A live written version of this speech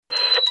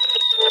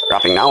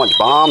dropping knowledge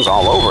bombs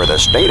all over the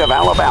state of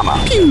Alabama.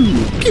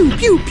 Pew, pew,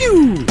 pew,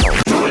 pew.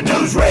 Truett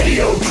News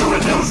Radio,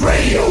 Truett News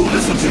Radio.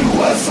 Listen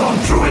to us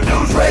on Truett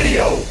News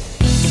Radio.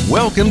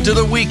 Welcome to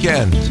the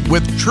weekend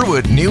with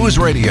Truett News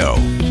Radio,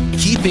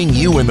 keeping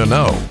you in the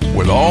know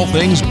with all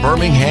things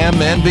Birmingham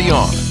and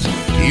beyond.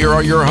 Here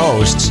are your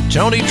hosts,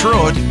 Tony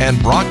Truett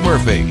and Brock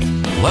Murphy.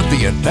 Let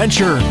the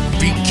adventure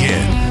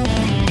begin.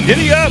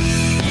 Giddy up!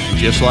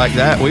 Just like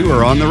that, we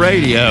were on the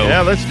radio.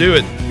 Yeah, let's do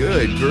it.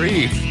 Good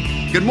grief.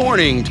 Good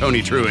morning,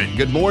 Tony Truett.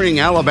 Good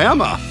morning,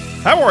 Alabama.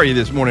 How are you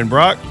this morning,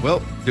 Brock?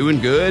 Well, doing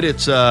good.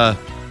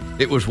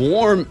 It was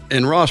warm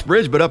in Ross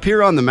Bridge, but up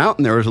here on the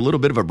mountain there was a little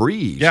bit of a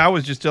breeze. Yeah, I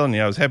was just telling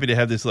you, I was happy to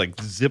have this like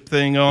zip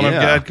thing on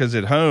I've got, because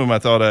at home I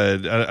thought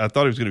it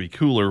was going to be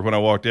cooler when I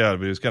walked out,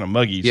 but it was kind of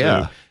muggy.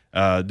 Yeah.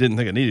 So didn't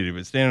think I needed it,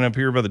 but standing up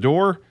here by the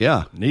door,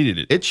 needed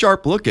it. It's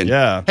sharp looking.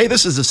 Yeah. Hey,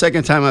 this is the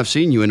second time I've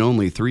seen you in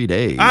only 3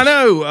 days. I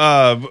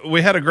know.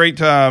 We had a great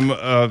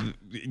time.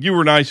 You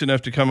were nice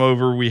enough to come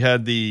over. We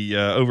had the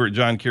over at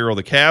John Carroll,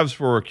 the Calves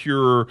for a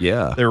Cure.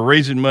 Yeah. They were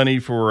raising money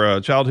for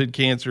childhood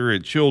cancer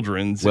at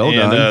Children's. Well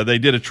done. And they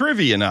did a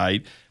trivia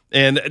night.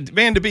 And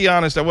man, to be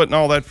honest, I wasn't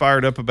all that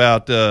fired up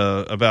about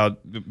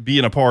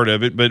being a part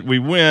of it, but we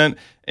went,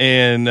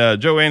 and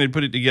Joanne had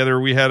put it together.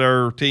 We had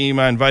our team.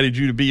 I invited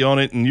you to be on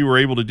it, and you were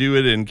able to do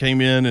it and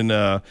came in,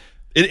 and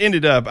it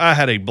ended up, I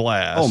had a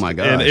blast. Oh my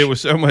gosh. And it was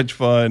so much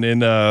fun.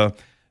 And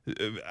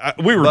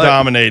we were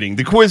dominating.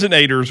 The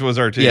Quizinators was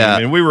our team,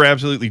 and we were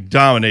absolutely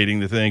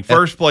dominating the thing.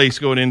 First place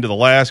going into the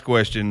last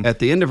question. At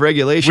the end of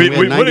regulation, we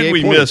had 98 what did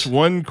we points. miss?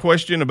 One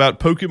question about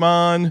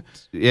Pokemon?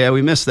 Yeah,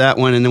 we missed that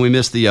one, and then we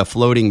missed the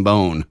floating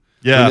bone.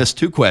 Yeah. We missed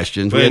 2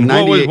 questions. We And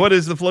had 98, what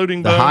is the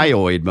floating the bone?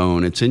 hyoid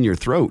bone. It's in your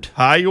throat.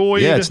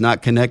 Hyoid? Yeah, it's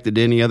not connected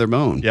to any other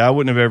bone. Yeah, I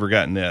wouldn't have ever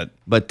gotten that.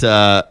 But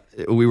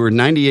we were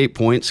 98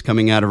 points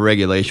coming out of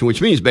regulation,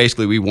 which means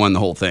basically we won the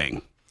whole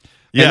thing.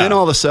 Yeah. And then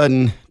all of a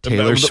sudden,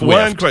 Taylor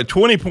Swift.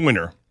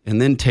 20-pointer. And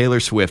then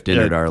Taylor Swift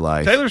entered our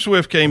life. Taylor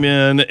Swift came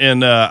in,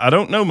 and I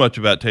don't know much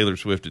about Taylor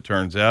Swift, it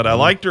turns out. I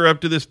liked her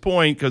up to this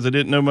point because I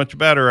didn't know much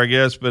about her, I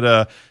guess,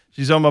 but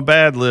she's on my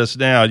bad list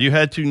now. You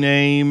had to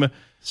name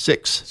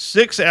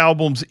 6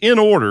 albums in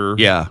order.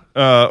 Yeah.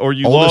 Or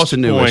you Oldest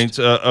lost to points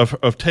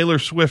of Taylor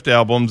Swift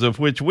albums, of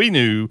which we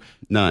knew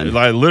none.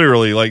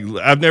 Literally,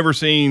 I've never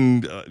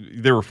seen.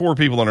 There were 4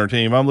 people on our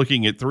team. I'm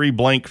looking at 3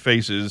 blank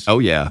faces. Oh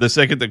yeah. The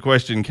second the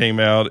question came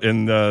out,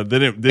 and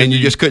then you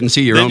just couldn't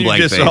see your own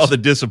blank face. Then you just saw the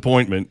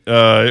disappointment.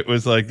 It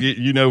was like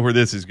you know where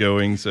this is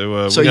going.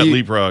 So we got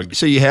leapfrogged.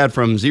 So you had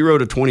from 0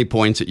 to 20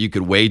 points that you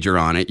could wager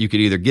on it. You could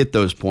either get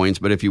those points,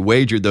 but if you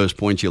wagered those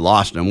points, you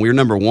lost them. We were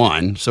number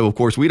 1, so of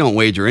course we don't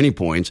wager any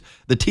points.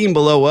 The team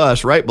below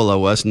us, right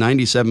below us,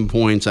 97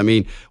 points. I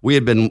mean, we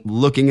had been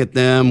looking at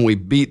them. We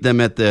beat them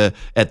at the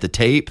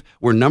tape.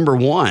 We're number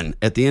 1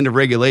 at the end of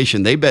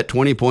regulation. They bet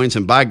 20 points,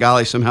 and by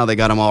golly, somehow they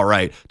got them all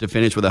right to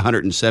finish with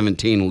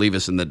 117 and leave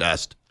us in the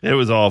dust. It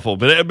was awful,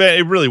 but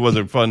it really was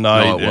a fun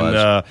night. No, it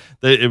was.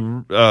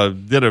 And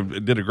they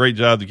did a great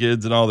job, the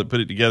kids and all that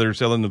put it together,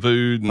 selling the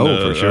food. And,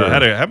 for sure.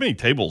 How many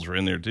tables were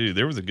in there, too?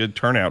 There was a good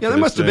turnout. Yeah, for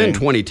there must have been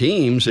 20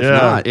 teams, if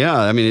not. Yeah,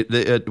 I mean,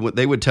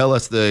 they would tell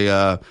us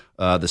the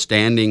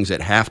standings at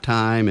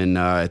halftime and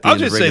at the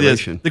end of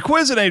regulation. Say this. The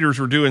Quizinators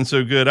were doing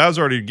so good, I was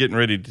already getting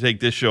ready to take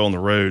this show on the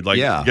road.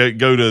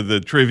 Go to the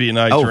trivia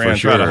nights around,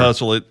 try to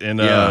hustle it, and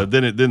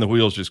then the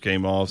wheels just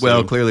came off. So.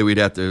 Well, clearly we'd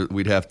have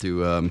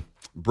to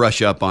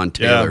brush up on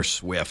Taylor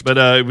Swift. But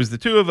it was the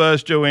 2 of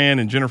us, Joanne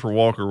and Jennifer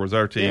Walker was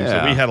our team,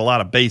 so we had a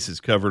lot of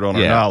bases covered on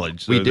our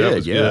knowledge. So we did, that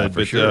was good.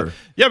 For sure.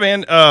 Yeah,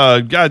 man,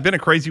 God, it's been a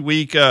crazy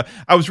week.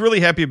 I was really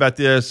happy about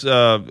this.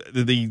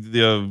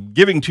 The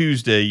Giving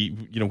Tuesday,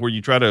 where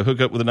you try to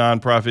hook up with a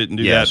nonprofit and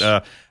do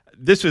that.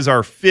 This is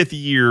our 5th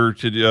year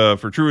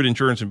for Truett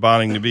Insurance and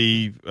Bonding to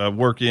be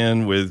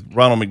working with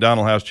Ronald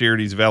McDonald House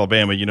Charities of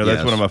Alabama.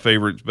 That's one of my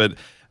favorites, but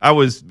I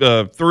was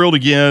thrilled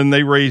again.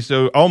 They raised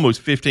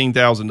almost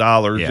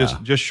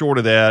 $15,000, just short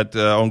of that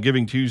on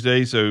Giving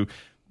Tuesday. So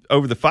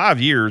over the 5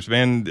 years,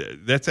 man,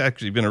 that's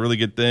actually been a really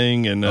good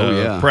thing, and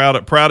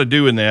proud of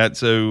doing that.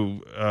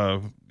 So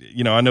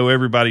I know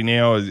everybody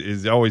now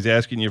is always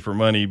asking you for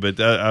money, but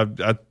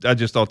I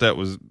just thought that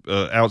was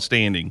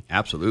outstanding.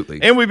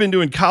 Absolutely. And we've been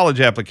doing college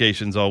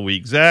applications all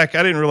week. Zach,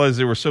 I didn't realize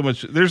there was so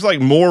much. There's like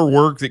more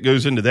work that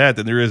goes into that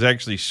than there is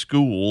actually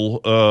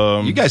school.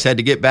 You guys had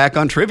to get back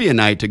on trivia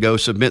night to go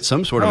submit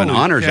some sort of an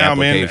honors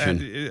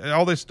application. Man,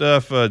 all this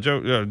stuff.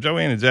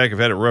 Joanne and Zach have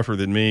had it rougher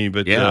than me,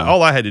 but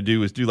all I had to do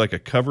was do like a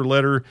cover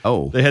letter.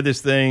 Oh. They had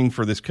this thing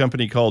for this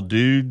company called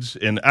Dudes,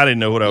 and I didn't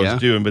know what I was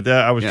doing, but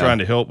I was trying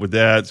to help with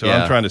that. So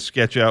I'm trying to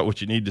sketch out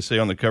what you need to say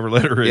on the cover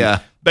letter.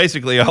 And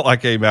basically, all I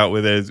came out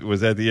with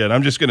was at the end,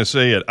 I'm just going to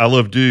say it. I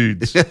love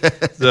dudes.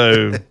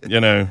 So,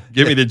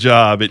 give me the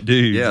job at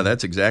Dudes. Yeah,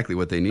 that's exactly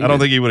what they needed. I don't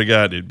think he would have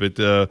gotten it,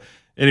 but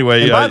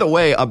anyway. And by the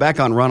way, back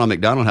on Ronald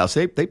McDonald House,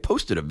 they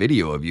posted a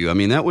video of you. I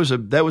mean, that was a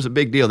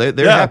big deal.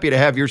 They're happy to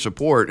have your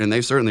support, and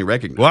they certainly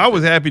recognize it. Well, I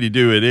was happy to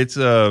do it. It's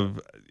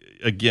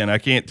again, I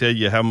can't tell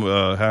you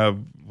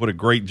what a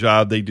great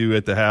job they do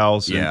at the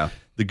house. And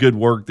the good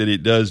work that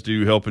it does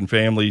do helping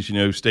families,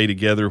 stay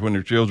together when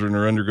their children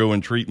are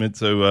undergoing treatment.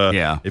 So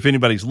if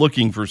anybody's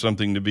looking for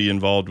something to be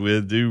involved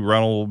with, do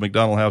Ronald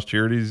McDonald House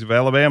Charities of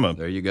Alabama.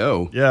 There you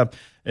go. Yeah.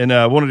 And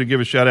I wanted to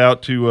give a shout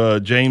out to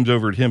James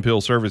over at Hemp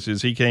Hill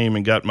Services. He came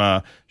and got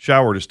my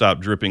shower to stop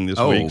dripping this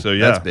week. So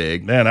that's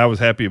big. Man, I was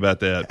happy about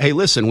that. Hey,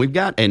 listen, we've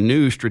got a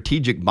new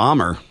strategic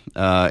bomber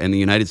in the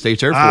United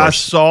States Air Force. I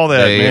saw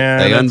that, man.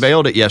 They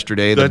unveiled it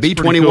yesterday, the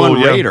B-21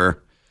 cool,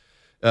 Raider.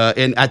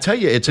 And I tell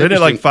you, it's isn't it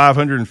interesting. like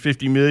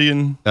 $550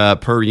 million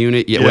per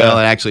unit? Yeah, well,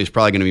 actually, it's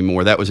probably going to be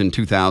more. That was in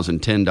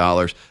 2010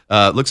 dollars.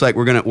 Looks like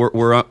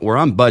we're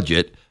on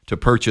budget to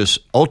purchase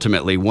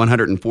ultimately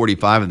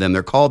 145 of them.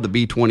 They're called the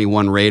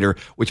B-21 Raider,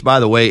 which, by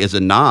the way, is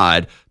a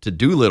nod to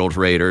Doolittle's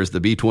Raiders,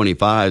 the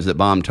B-25s that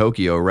bombed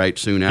Tokyo right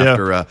soon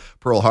after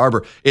Pearl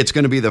Harbor. It's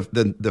going to be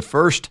the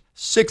first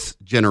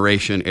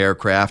sixth-generation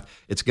aircraft.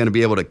 It's going to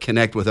be able to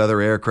connect with other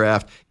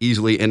aircraft,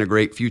 easily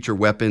integrate future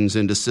weapons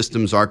into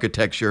systems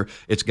architecture.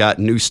 It's got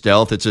new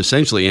stealth. It's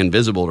essentially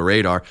invisible to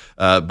radar,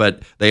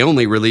 but they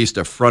only released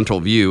a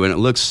frontal view, and it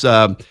looks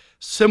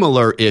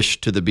similar-ish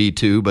to the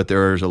B-2, but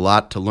there's a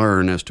lot to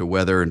learn as to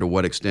whether and to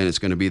what extent it's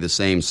going to be the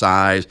same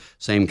size,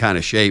 same kind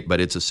of shape, but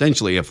it's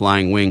essentially a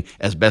flying wing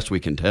as best we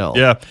can tell.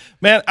 Yeah.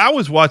 Man, I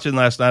was watching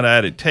last night. I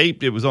had it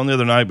taped. It was on the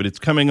other night, but it's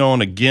coming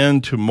on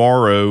again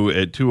tomorrow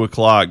at 2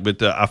 o'clock.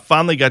 But I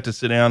finally got to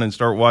sit down and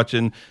start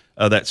watching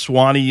that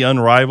Swanee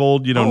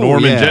Unrivaled.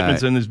 Norman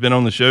Jetmanson has been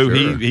on the show.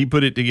 Sure. He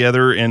put it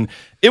together, and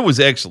it was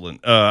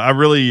excellent. I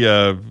really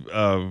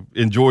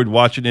enjoyed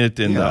watching it,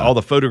 and all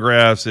the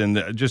photographs,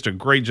 and just a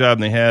great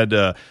job. And they had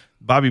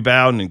Bobby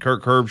Bowden and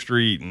Kirk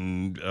Herbstreit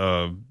and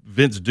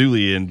Vince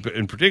Dooley, and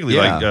particularly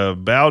like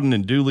Bowden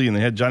and Dooley, and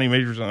they had Johnny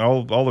Majors, and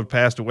all have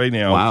passed away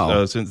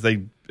now since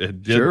they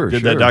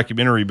did that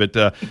documentary.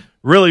 But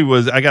really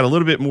I got a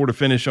little bit more to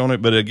finish on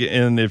it. But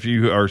again, if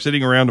you are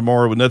sitting around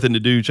tomorrow with nothing to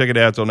do, check it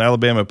out. It's on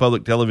Alabama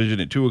Public Television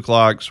at 2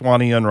 o'clock,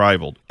 Swanee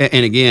Unrivaled.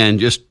 And again,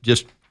 just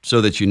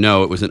so that you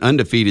know, it was an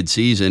undefeated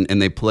season,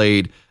 and they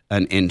played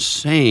an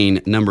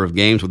insane number of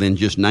games within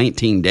just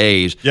 19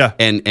 days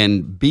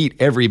and beat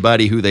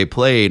everybody who they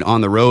played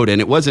on the road.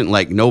 And it wasn't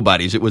like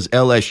nobody's. It was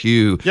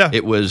LSU. Yeah.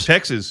 It was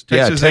Texas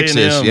Texas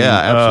A&M,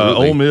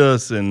 absolutely. Ole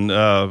Miss. And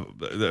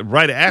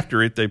right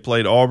after it, they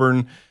played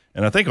Auburn.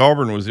 And I think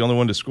Auburn was the only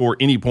one to score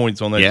any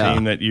points on that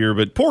team that year.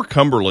 But poor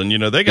Cumberland,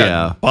 they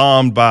got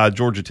bombed by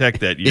Georgia Tech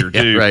that year,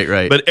 too.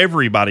 Right. But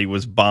everybody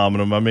was bombing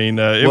them. I mean,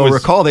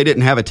 recall they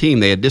didn't have a team.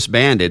 They had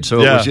disbanded.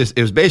 So it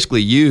was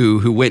basically you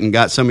who went and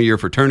got some of your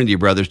fraternity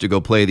brothers to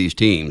go play these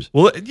teams.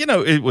 Well,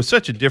 it was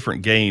such a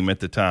different game at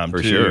the time,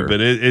 For too. sure.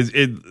 But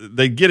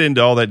they get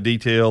into all that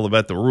detail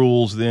about the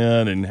rules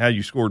then and how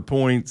you scored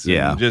points.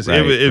 And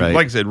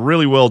like I said,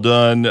 really well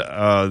done.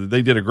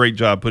 They did a great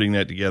job putting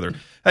that together.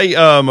 Hey,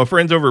 my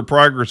friends over at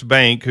Progress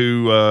Bank,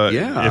 who,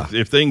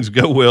 if things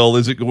go well,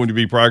 is it going to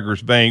be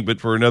Progress Bank, but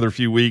for another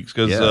few weeks,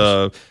 because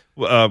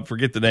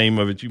forget the name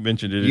of it. You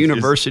mentioned it.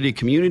 University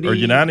Community or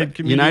United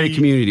Community. United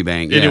Community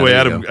Bank. Anyway,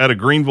 out of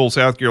Greenville,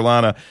 South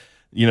Carolina,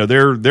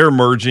 they're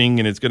merging,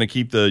 and it's going to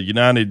keep the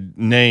United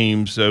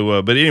name.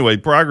 So, but anyway,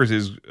 Progress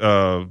is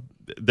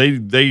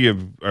they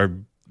are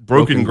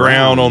broken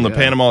ground on the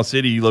Panama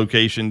City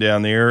location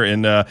down there,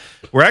 and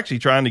we're actually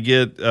trying to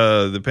get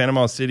the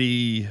Panama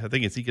City, I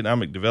think it's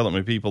economic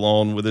development people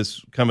on with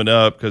this coming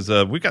up, because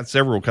we've got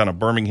several kind of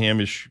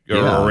Birminghamish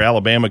or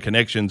Alabama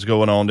connections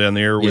going on down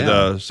there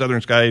with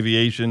Southern Sky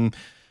Aviation.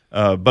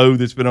 Bo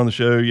that's been on the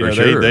show,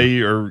 they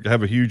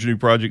have a huge new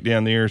project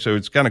down there, so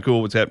it's kind of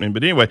cool what's happening.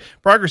 But anyway,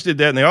 Progress did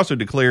that, and they also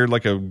declared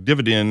like a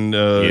dividend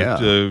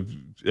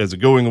as a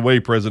going away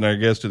present, I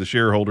guess, to the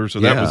shareholders. So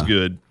that was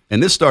good.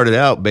 And this started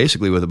out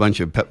basically with a bunch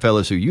of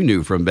fellas who you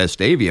knew from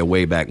Vestavia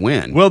way back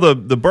when. Well, the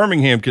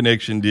Birmingham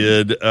connection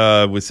did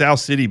with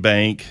South City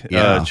Bank,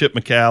 Chip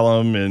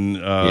McCallum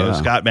and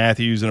Scott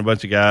Matthews and a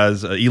bunch of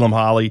guys. Elam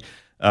Holly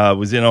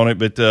was in on it,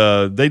 but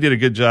they did a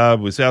good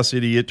job with South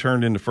City. It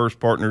turned into First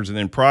Partners, and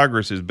then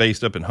Progress is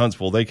based up in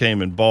Huntsville. They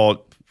came and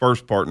bought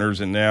First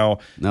Partners, and now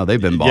they've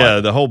been bought.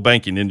 Yeah, the whole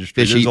banking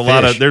industry. There's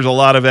a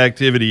lot of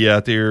activity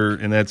out there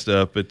and that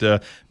stuff.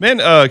 But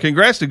man,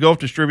 congrats to Gulf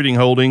Distributing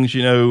Holdings.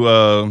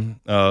 Ivan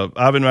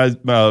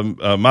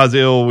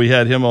Mazel, we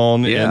had him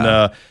on,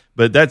 and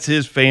but that's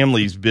his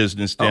family's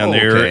business down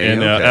there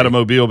out of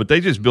Mobile. But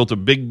they just built a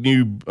big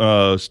new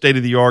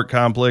state-of-the-art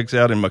complex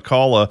out in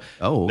McCalla.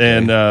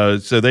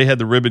 And so they had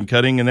the ribbon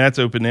cutting, and that's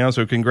open now.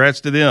 So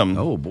congrats to them.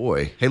 Oh,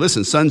 boy. Hey,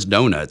 listen, Son's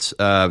Donuts.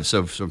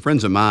 So some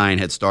friends of mine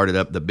had started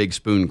up the Big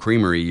Spoon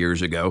Creamery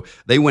years ago.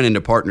 They went into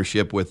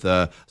partnership with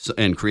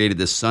and created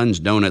this Son's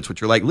Donuts,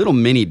 which are like little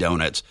mini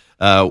donuts.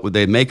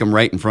 They make them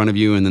right in front of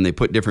you, and then they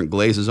put different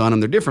glazes on them.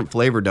 They're different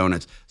flavor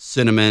donuts: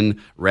 cinnamon,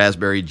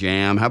 raspberry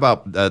jam. How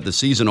about the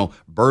seasonal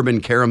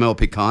bourbon caramel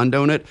pecan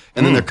donut?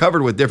 And then they're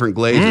covered with different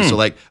glazes, so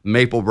like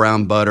maple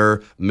brown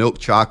butter, milk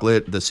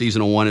chocolate. The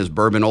seasonal one is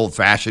bourbon old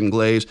fashioned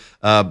glaze.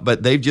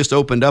 But they've just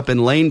opened up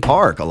in Lane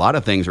Park. A lot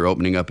of things are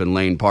opening up in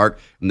Lane Park,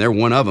 and they're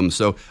one of them.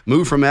 So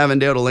move from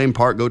Avondale to Lane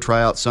Park. Go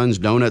try out Son's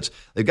Donuts.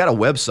 They've got a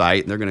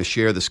website, and they're going to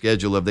share the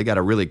schedule of. They got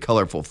a really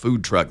colorful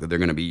food truck that they're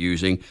going to be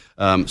using.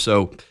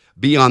 So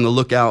be on the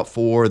lookout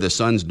for the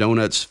Son's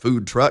Donuts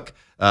food truck.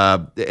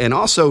 And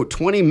also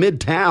 20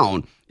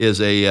 Midtown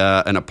is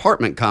an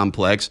apartment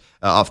complex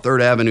off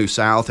 3rd Avenue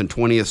South and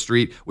 20th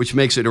Street, which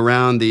makes it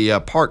around the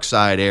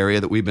Parkside area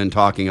that we've been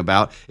talking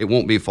about. It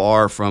won't be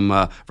far from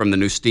the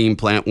new steam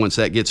plant once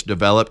that gets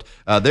developed.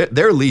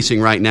 They're leasing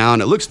right now,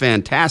 and it looks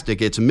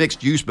fantastic. It's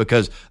mixed use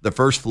because the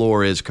first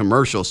floor is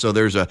commercial, so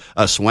there's a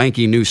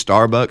swanky new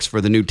Starbucks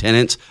for the new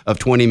tenants of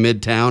 20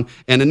 Midtown,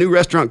 and a new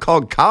restaurant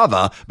called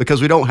Cava because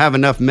we don't have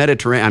enough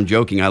Mediterranean. I'm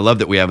joking. I love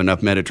that we have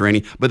enough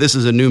Mediterranean, but this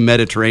is a new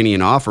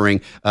Mediterranean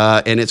offering,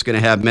 and it's going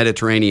to have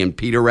Mediterranean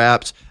pita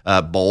wraps,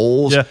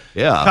 bowls.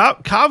 Yeah.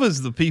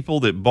 Cava's the people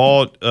that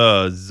bought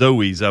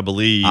Zoe's, I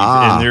believe,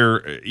 and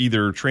they're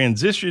either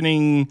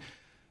transitioning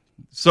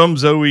some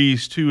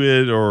Zoe's to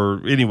it,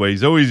 or anyway,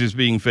 Zoe's is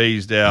being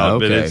phased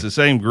out, but it's the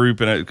same group,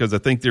 and because I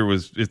think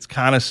it's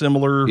kind of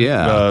similar.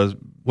 Yeah.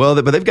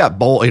 But they've got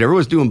bowl.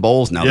 Everyone's doing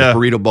bowls now. Yeah. The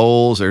burrito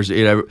bowls. There's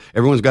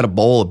everyone's got a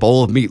bowl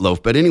of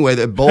meatloaf. But anyway,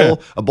 a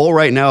bowl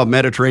right now of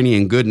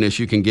Mediterranean goodness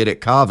you can get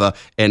at Cava.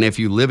 And if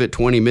you live at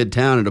 20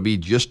 Midtown, it'll be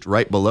just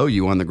right below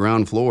you on the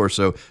ground floor.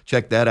 So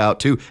check that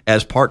out too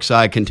as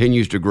Parkside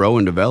continues to grow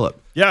and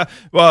develop. Yeah,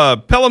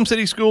 Pelham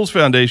City Schools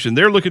Foundation,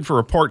 they're looking for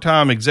a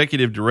part-time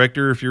executive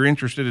director. If you're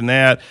interested in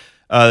that,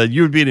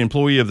 you would be an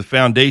employee of the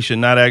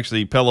foundation, not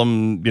actually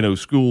Pelham,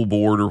 school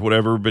board or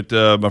whatever. But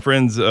my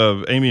friends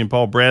Amy and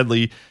Paul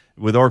Bradley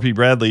with RP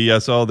Bradley, I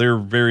saw they're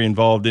very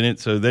involved in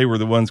it, so they were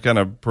the ones kind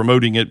of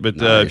promoting it. But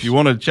nice. If you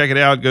want to check it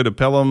out, go to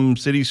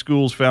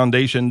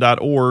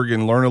pelhamcityschoolsfoundation.org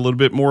and learn a little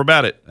bit more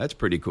about it. That's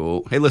pretty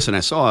cool. Hey, listen, I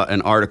saw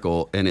an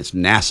article, and it's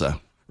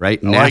NASA.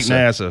 Right? Like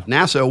NASA.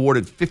 NASA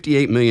awarded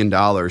 $58 million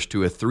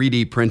to a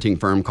 3D printing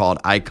firm called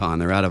Icon.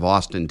 They're out of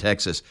Austin,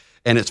 Texas.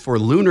 And it's for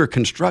lunar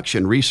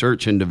construction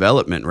research and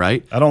development,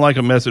 right? I don't like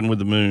them messing with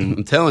the moon.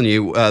 I'm telling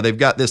you, they've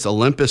got this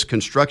Olympus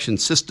construction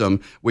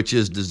system, which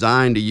is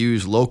designed to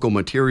use local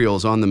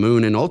materials on the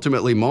moon and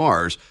ultimately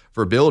Mars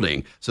for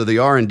building. So the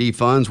R&D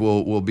funds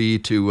will be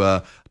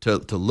to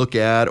look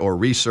at or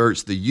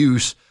research the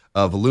use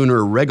of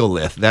lunar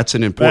regolith. That's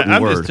an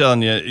important word. I'm just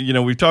telling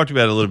you, we've talked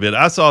about it a little bit.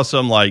 I saw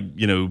some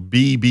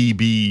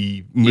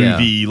BBB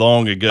movie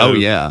long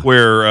ago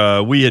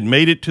where we had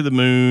made it to the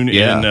moon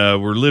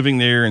and we're living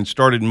there and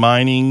started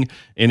mining,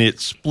 and it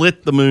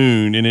split the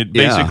moon and it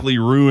basically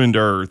ruined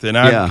Earth. And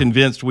I'm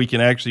convinced we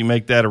can actually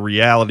make that a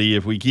reality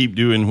if we keep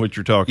doing what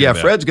you're talking about.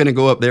 Yeah, Fred's going to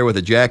go up there with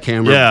a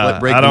jackhammer. Yeah,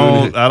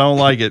 I don't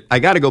like it. I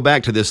got to go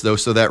back to this, though.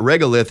 So that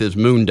regolith is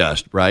moon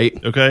dust, right?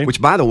 Okay.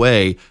 Which, by the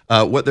way,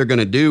 what they're going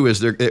to do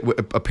is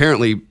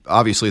apparently,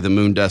 obviously, the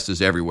moon dust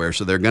is everywhere,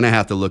 so they're going to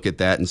have to look at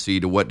that and see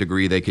to what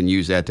degree they can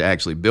use that to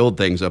actually build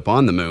things up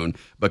on the moon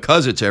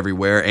because it's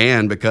everywhere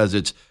and because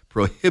it's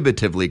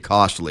prohibitively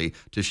costly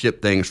to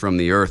ship things from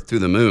the Earth to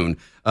the moon.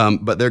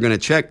 But they're going to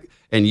check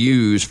and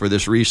use for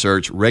this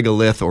research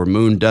regolith or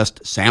moon dust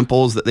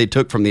samples that they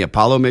took from the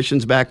Apollo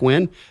missions back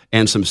when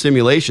and some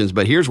simulations.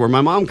 But here's where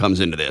my mom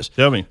comes into this.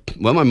 Tell me.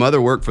 Well, my mother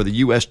worked for the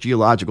U.S.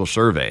 Geological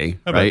Survey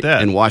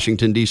in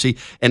Washington, D.C.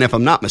 And if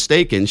I'm not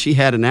mistaken, she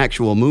had an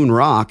actual moon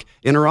rock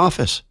in her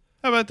office.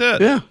 How about that?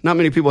 Yeah, not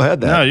many people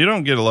had that. No, you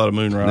don't get a lot of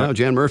moon rock. No,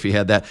 Jan Murphy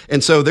had that.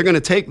 And so they're going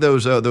to take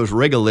those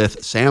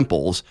regolith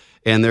samples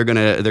and they're going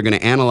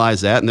to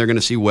analyze that, and they're going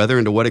to see whether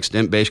and to what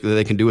extent basically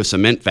they can do a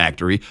cement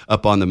factory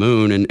up on the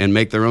moon and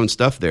make their own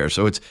stuff there.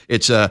 So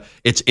it's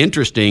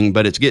interesting,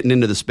 but it's getting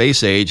into the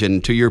space age.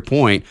 And to your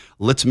point,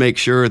 let's make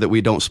sure that we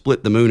don't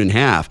split the moon in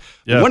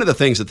half. Yeah. One of the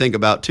things to think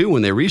about too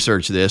when they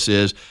research this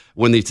is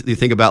when you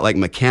think about like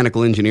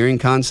mechanical engineering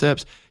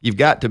concepts, you've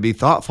got to be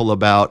thoughtful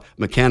about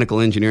mechanical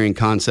engineering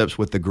concepts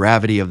with the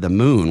gravity of the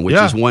moon, which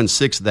is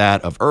 1/6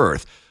 that of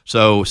Earth.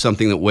 So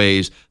something that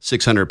weighs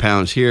 600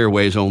 pounds here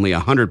weighs only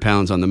 100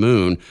 pounds on the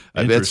moon.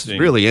 It's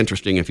really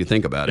interesting if you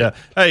think about it.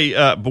 Hey,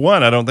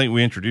 one, I don't think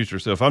we introduced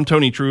ourselves. I'm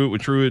Tony Truitt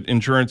with Truitt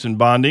Insurance and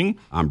Bonding.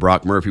 I'm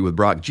Brock Murphy with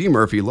Brock G.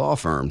 Murphy Law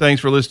Firm.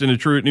 Thanks for listening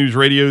to Truitt News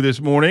Radio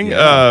this morning.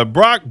 Yeah.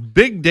 Brock,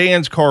 Big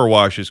Dan's Car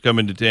Wash is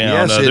coming to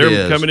town. Yes,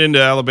 they're coming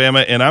into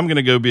Alabama, and I'm going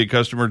to go be a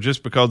customer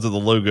just because of the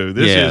logo.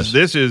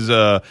 This is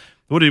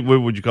what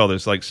would you call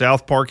this? Like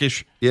South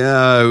Parkish?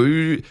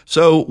 Yeah.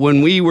 So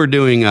when we were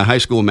doing high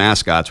school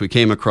mascots, we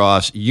came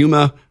across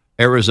Yuma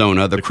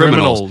Arizona, the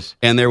criminals.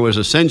 And there was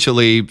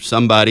essentially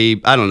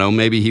somebody, I don't know,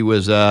 maybe he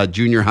was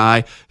junior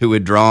high, who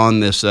had drawn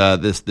this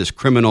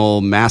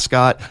criminal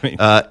mascot.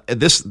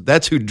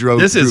 That's who drove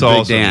this is Big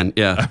awesome. Dan.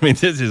 Yeah, I mean,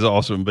 this is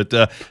awesome. But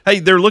hey,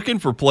 they're looking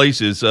for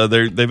places.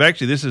 They've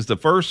actually, this is the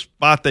first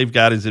spot they've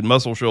got is in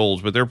Muscle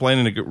Shoals, but they're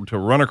planning to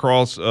run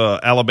across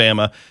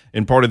Alabama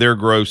in part of their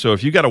growth. So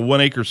if you got a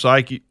 1 acre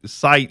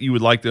site you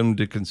would like them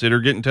to consider,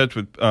 get in touch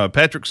with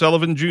Patrick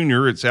Sullivan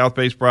Jr. at South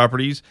Pace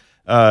Properties.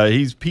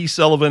 He's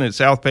psullivan at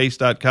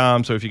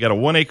southpace.com. So if you got a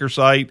 1 acre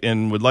site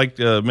and would like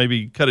to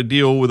maybe cut a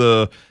deal with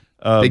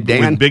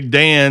Big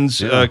Dan's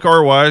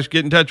car wash,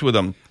 get in touch with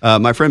them.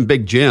 My friend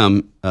Big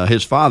Jim,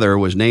 his father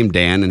was named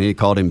Dan, and he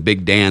called him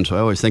Big Dan, so I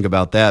always think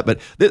about that. But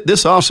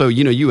this also,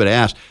 you had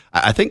asked,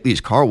 I think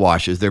these car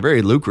washes, they're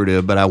very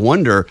lucrative, but I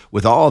wonder,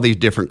 with all these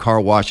different car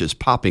washes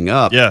popping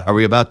up, are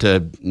we about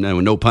to,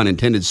 no pun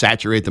intended,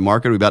 saturate the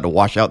market? Are we about to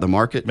wash out the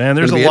market? Man,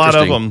 there's a lot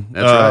of them.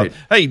 That's right.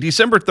 Hey,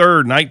 December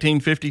 3rd,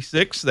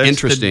 1956. That's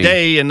interesting.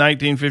 Today in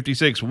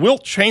 1956.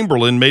 Wilt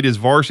Chamberlain made his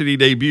varsity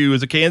debut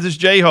as a Kansas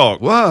Jayhawk.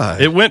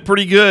 What? It went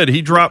pretty good.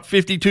 He dropped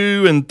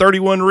 52 and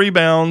 31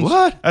 rebounds.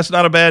 What? That's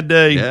not a bad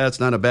day. Yeah, it's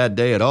not a bad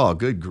day at all.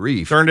 Good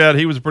grief. Turned out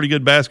he was a pretty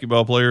good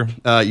basketball player.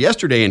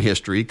 Yesterday in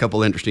history, a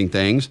couple interesting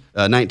things.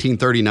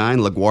 1939,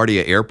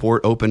 LaGuardia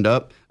Airport opened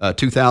up.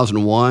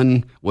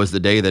 2001 was the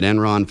day that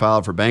Enron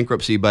filed for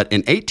bankruptcy. But in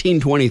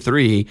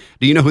 1823,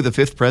 do you know who the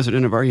 5th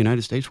president of our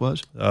United States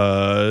was?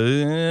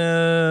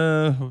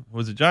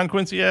 Was it John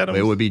Quincy Adams?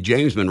 It would be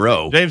James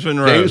Monroe. James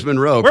Monroe. James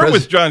Monroe. Where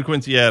was John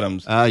Quincy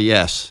Adams?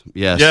 Yes.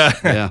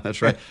 Yeah,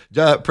 that's right.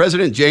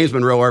 President James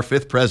Monroe, our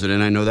 5th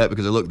president, I know that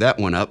because I looked that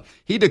one up.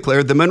 He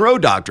declared the Monroe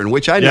Doctrine,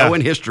 which I know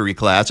in history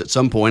class at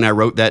some point I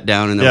wrote that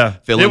down in the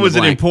fill in the blank. It was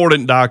an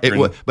important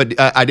doctrine. But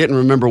I didn't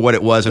remember what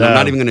it was, and I'm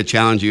not even going to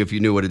challenge you if you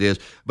knew what it is.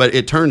 But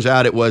it turns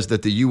out it was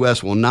that the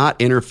U.S. will not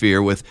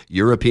interfere with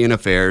European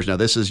affairs. Now,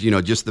 this is,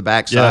 just the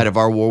backside of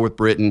our war with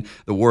Britain.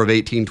 The War of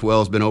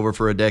 1812 has been over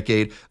for a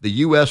decade. The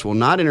U.S. will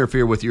not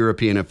interfere with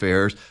European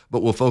affairs,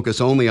 but will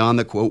focus only on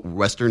the, quote,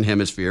 Western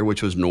Hemisphere,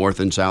 which was North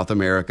and South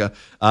America.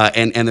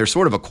 And there's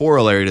sort of a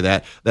corollary to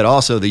that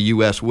also the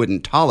U.S.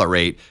 wouldn't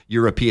tolerate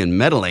European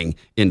meddling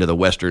into the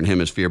Western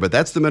Hemisphere. But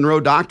that's the Monroe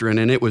Doctrine,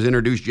 and it was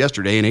introduced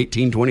yesterday in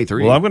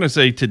 1823. Well, I'm going to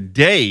say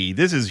today,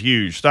 this is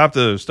huge. Stop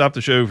the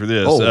show for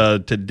this.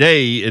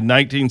 Today in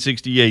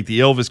 1968,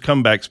 the Elvis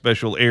Comeback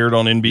Special aired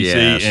on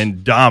NBC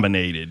and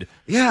dominated.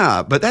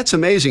 Yeah, but that's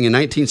amazing. In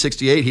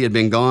 1968, he had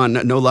been gone,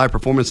 no live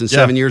performance in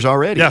 7 years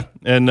already. Yeah,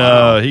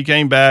 and he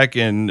came back,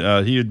 and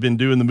he had been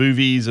doing the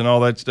movies and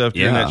all that stuff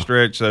during that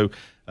stretch. So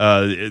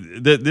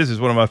this is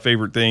one of my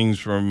favorite things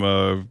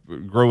from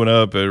growing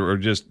up, or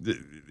just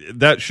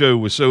that show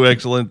was so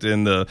excellent,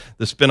 and the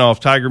spinoff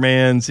Tiger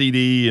Man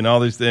CD and all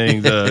these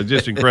things,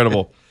 just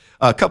incredible.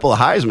 A couple of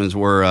Heismans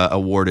were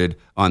awarded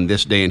on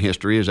this day in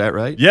history. Is that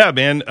right? Yeah,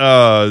 man.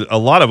 A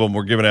lot of them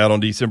were given out on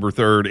December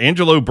 3rd.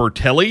 Angelo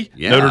Bertelli,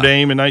 Notre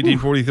Dame in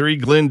 1943.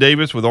 Glenn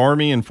Davis with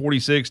Army in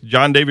 46.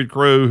 John David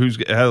Crow, who's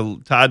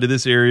tied to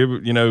this area.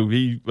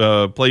 He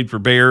played for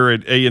Bear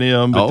at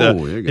A&M. But,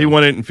 he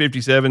won it in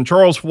 57.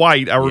 Charles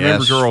White, I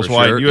remember Charles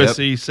White,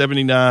 USC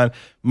 79.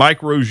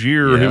 Mike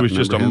Rozier, who was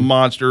just a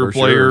monster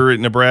player at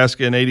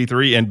Nebraska in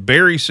 83, and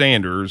Barry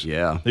Sanders,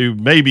 who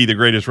may be the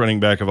greatest running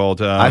back of all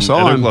time. I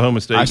saw him.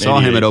 Oklahoma State. I saw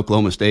him at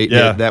Oklahoma State.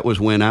 Yeah, that was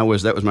when that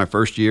was my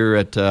first year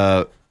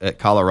at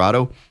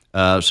Colorado.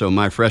 So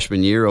my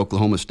freshman year,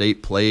 Oklahoma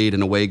State played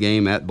an away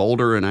game at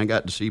Boulder, and I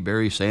got to see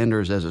Barry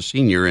Sanders as a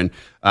senior. And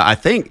I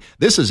think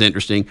this is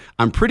interesting.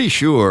 I'm pretty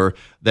sure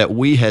that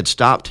we had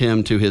stopped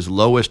him to his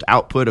lowest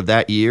output of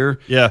that year,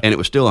 and it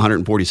was still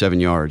 147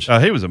 yards.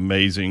 He was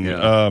amazing.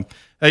 Yeah.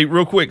 Hey,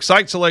 real quick,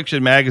 Site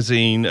Selection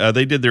Magazine,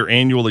 they did their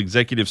annual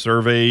executive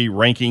survey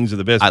rankings of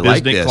the best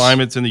business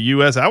climates in the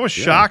U.S. I was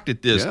shocked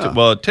at this.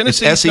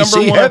 Tennessee's it's SEC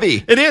number one.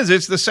 Heavy. It is.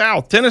 It's the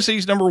South.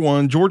 Tennessee's number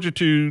 1, Georgia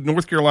 2,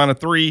 North Carolina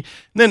 3, and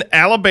then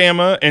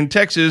Alabama and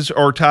Texas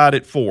are tied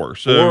at 4.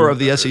 So 4 of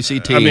the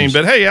SEC teams.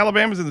 But hey,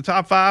 Alabama's in the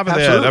top 5 of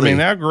that.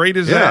 How great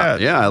is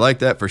that? Yeah, I like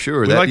that for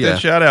sure. We like that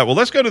shout out. Well,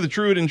 let's go to the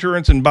Truett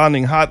Insurance and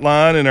Bonding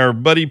Hotline and our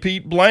buddy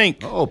Pete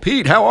Blank. Oh,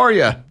 Pete, how are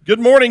you? Good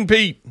morning,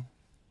 Pete.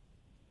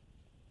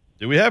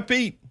 Do we have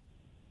Pete?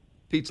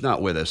 Pete's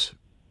not with us.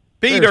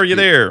 Pete, are you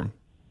there?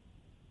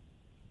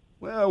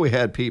 Well, we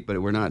had Pete,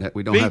 but we don't have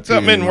Pete.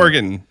 Something isn't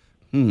working.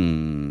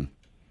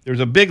 There's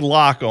a big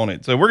lock on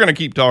it, so we're going to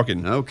keep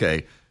talking.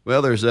 Okay.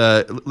 Well, there's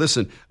a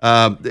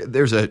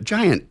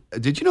giant.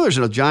 Did you know there's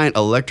a giant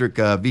electric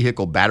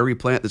vehicle battery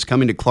plant that's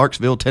coming to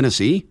Clarksville,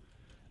 Tennessee?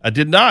 I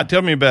did not.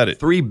 Tell me about it.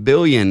 $3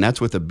 billion. That's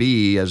with a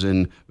B, as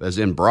in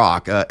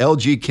Brock.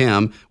 LG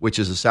Chem, which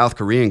is a South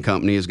Korean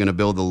company, is going to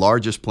build the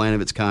largest plant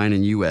of its kind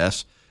in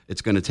U.S.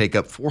 It's going to take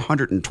up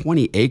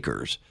 420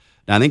 acres.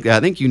 Now, I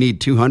think you need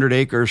 200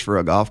 acres for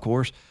a golf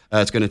course.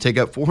 It's going to take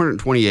up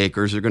 420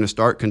 acres. They're going to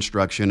start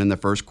construction in the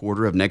first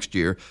quarter of next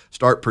year,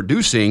 start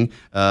producing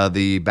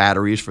the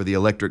batteries for the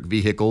electric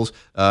vehicles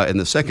in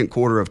the second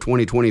quarter of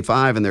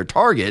 2025, and their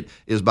target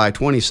is by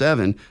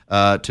 27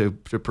 to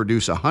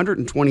produce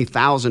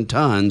 120,000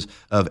 tons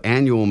of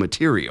annual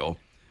material,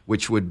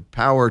 which would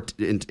power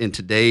in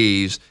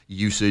today's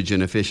usage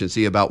and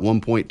efficiency about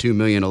 1.2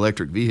 million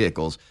electric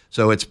vehicles.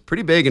 So it's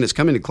pretty big, and it's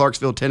coming to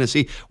Clarksville,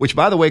 Tennessee, which,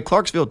 by the way,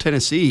 Clarksville,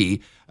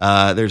 Tennessee,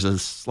 there's a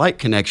slight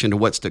connection to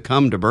what's to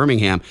come to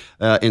Birmingham.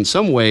 In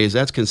some ways,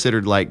 that's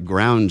considered like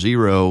ground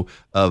zero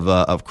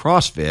of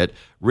CrossFit.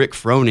 Rick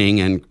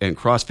Froning and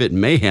CrossFit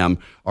Mayhem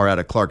are out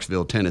of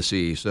Clarksville,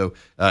 Tennessee. So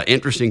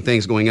interesting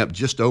things going up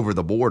just over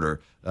the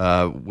border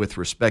with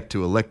respect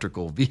to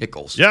electrical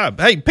vehicles. Yeah.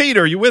 Hey, Pete,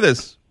 are you with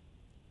us?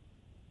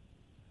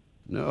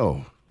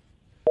 No.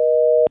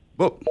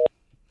 Whoa.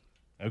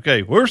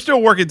 Okay, we're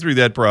still working through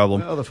that problem.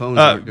 Well, the phones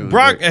aren't doing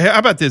Brock, great. how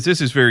about this?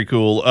 This is very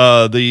cool.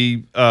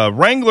 The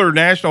Wrangler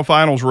National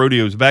Finals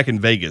Rodeo is back in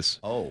Vegas.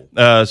 Oh.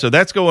 So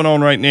that's going on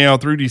right now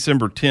through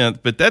December 10th.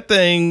 But that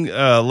thing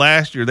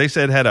last year, they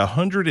said had a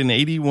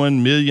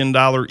 $181 million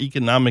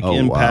economic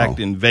impact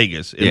in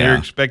Vegas. And they're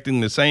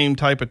expecting the same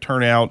type of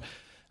turnout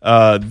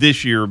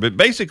this year. But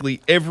basically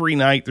every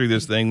night through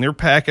this thing, they're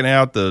packing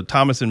out the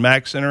Thomas and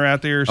Mack Center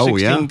out there,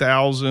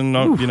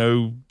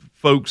 16,000,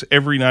 folks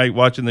every night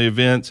watching the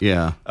events.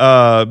 Yeah.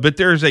 But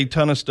there's a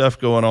ton of stuff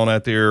going on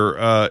out there.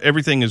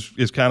 Everything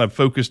is kind of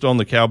focused on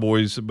the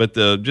Cowboys, but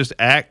the just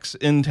acts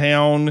in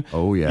town.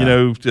 Oh,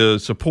 yeah. To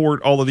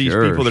support all of these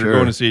people that are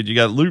going to see it. You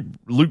got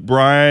Luke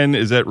Bryan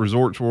is at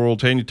Resorts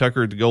World, Tanya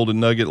Tucker at the Golden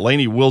Nugget,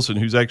 Lainey Wilson,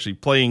 who's actually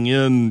playing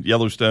in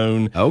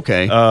Yellowstone.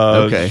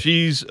 Okay.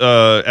 She's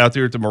out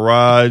there at the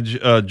Mirage.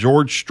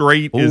 George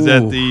Strait is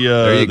at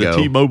the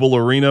T-Mobile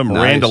Arena.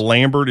 Miranda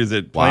Lambert is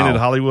at Planet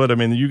Hollywood. I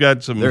mean, you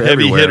got some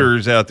heavy everywhere.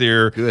 hitters out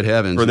there. Good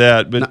heavens. For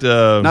that. But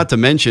not to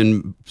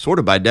mention, sort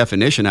of by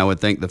definition, I would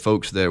think the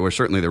folks that were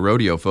certainly the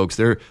rodeo folks,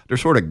 they're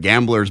sort of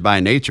gamblers by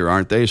nature,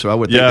 aren't they? So I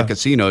would think the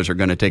casinos are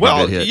going to take a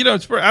good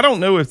hit. I don't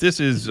know if this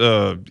is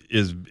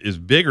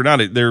big or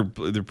not. They're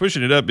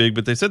pushing it up big,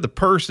 but they said the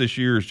purse this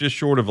year is just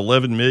short of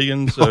 $11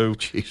 million. So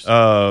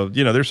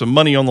there's some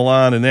money on the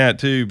line in that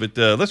too. But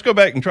let's go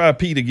back and try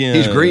Pete again.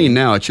 He's green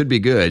now. It should be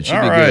good.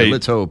 Should be good.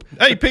 Let's hope.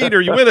 Hey, Pete,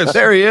 are you with us?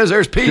 There he is.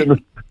 There's Pete.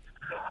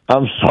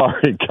 I'm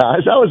sorry,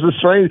 guys. That was a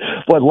strange.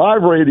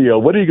 Live radio?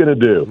 What are you going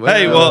to do?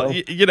 Hey, well,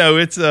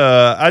 it's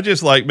I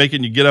just like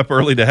making you get up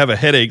early to have a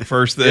headache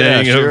first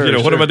thing.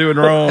 What am I doing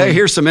wrong? Hey,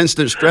 here's some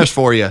instant stress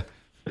for you.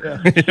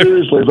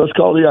 Seriously, let's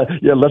call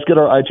let's get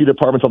our IT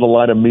departments on the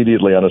line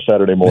immediately on a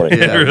Saturday morning.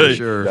 Really?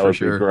 For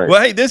sure. Great.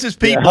 Well, hey, this is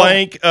Pete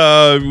Blank. We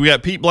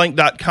got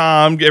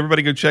PeteBlank.com.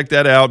 Everybody go check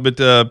that out.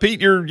 But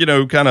Pete,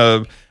 you're kind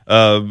of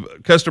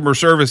customer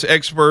service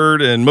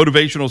expert and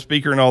motivational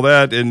speaker and all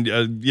that. And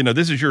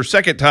this is your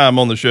second time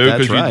on the show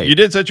because you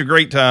did such a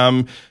great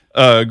time.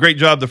 Great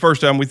job the first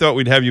time. We thought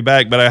we'd have you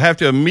back, but I have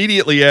to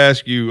immediately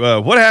ask you,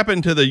 what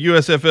happened to the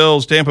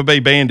USFL's Tampa Bay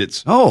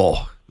Bandits?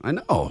 Oh, I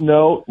know.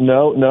 No,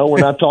 we're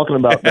not talking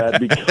about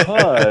that because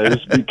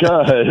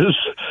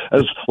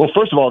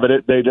first of all,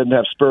 they didn't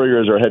have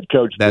Spurrier as our head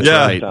coach this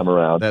time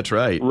around. That's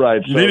right.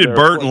 Right. You needed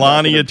Bert and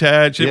Lonnie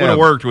attached. It would have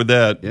worked with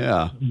that.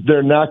 Yeah.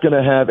 They're not going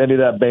to have any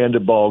of that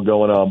bandit ball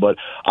going on. But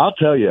I'll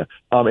tell you,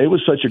 it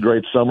was such a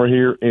great summer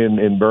here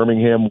in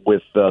Birmingham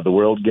with the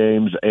World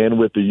Games and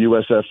with the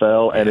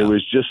USFL, and it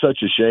was just such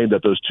a shame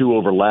that those two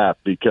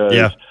overlapped because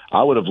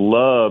I would have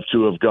loved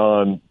to have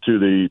gone to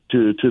the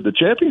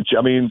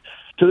championship.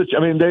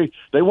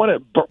 They won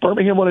it.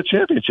 Birmingham won a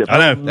championship.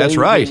 I know. That's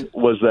right.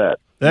 Was that?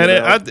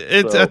 I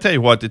tell you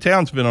what, the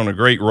town's been on a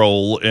great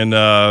roll, and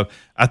I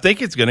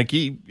think it's going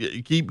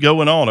to keep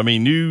going on. I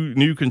mean,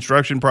 new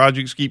construction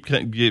projects keep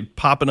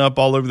popping up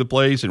all over the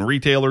place, and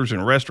retailers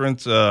and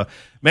restaurants.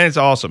 Man, it's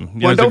awesome.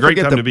 It's a great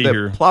time to be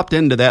here. Plopped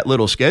into that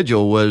little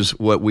schedule was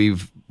what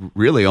we've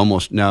really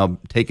almost now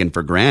taken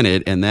for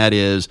granted, and that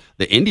is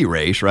the Indy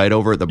race right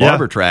over at the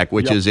Barber Track,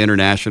 which is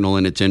international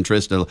in its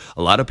interest. A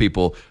lot of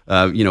people,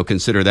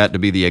 consider that to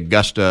be the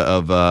Augusta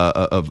of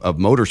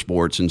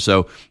motorsports, and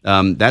so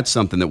that's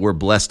something that we're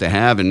blessed to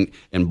have. And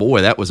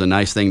boy, that was a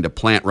nice thing to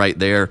plant right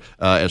there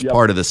as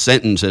part of the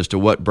sentence as to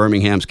what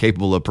Birmingham's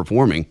capable of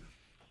performing.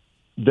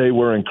 They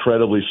were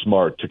incredibly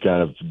smart to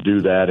kind of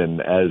do that,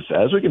 and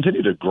as we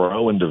continue to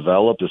grow and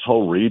develop this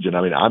whole region,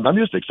 I mean, I'm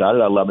just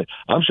excited. I love it.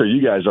 I'm sure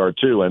you guys are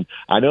too, and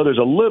I know there's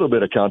a little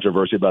bit of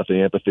controversy about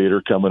the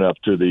amphitheater coming up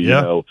to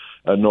the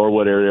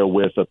Norwood area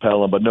with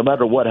Pelham, but no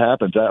matter what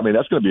happens, I mean,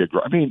 that's going to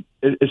be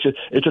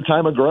it's a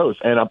time of growth,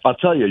 and I'll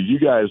tell you, you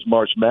guys,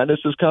 March Madness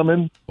is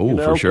coming. Oh,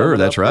 for sure,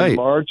 that's right.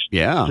 March,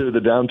 to the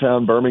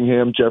downtown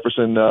Birmingham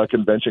Jefferson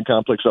Convention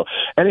Complex. So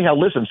anyhow,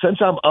 listen, since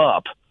I'm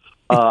up.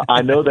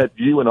 I know that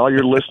you and all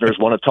your listeners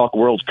want to talk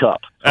World Cup.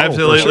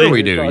 Absolutely. For sure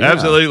we do. Yeah.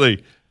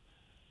 Absolutely.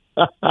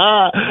 That's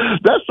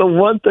the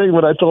one thing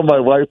when I told my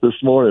wife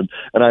this morning,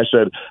 and I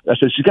said,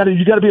 you got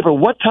to be able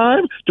what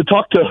time to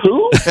talk to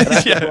who?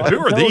 Who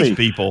are these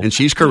people? And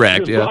she's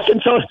correct. She was Brock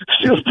and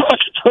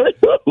Tony.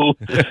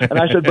 And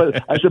I said,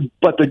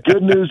 but the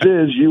good news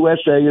is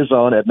USA is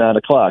on at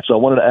 9:00. So I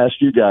wanted to ask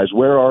you guys,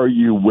 where are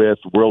you with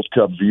World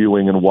Cup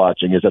viewing and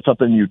watching? Is that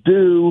something you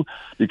do?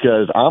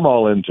 Because I'm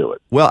all into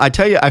it. Well, I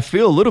tell you, I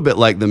feel a little bit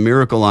like the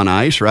Miracle on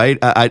Ice, right?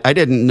 I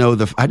didn't know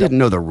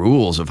the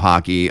rules of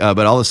hockey,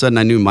 but all of a sudden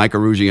I knew Mike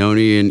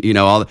Rugioni and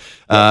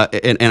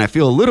and I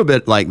feel a little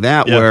bit like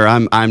that, where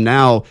I'm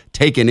now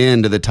taken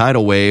into the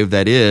tidal wave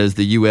that is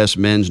the U.S.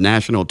 men's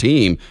national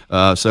team.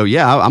 So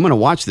yeah, I'm going to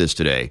watch this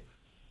today.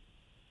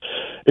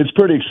 It's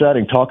pretty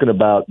exciting talking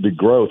about the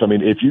growth. I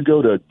mean, if you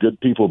go to Good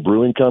People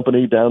Brewing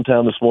Company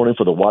downtown this morning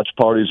for the watch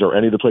parties or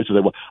any of the places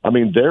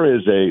there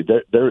is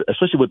there,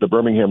 especially with the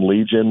Birmingham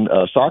Legion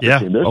soccer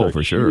team,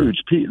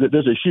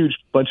 there's a huge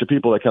bunch of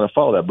people that kind of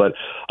follow that. But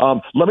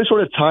let me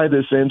sort of tie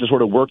this into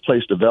sort of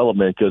workplace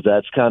development, because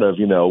that's kind of,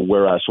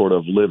 where I sort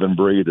of live and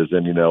breathe, is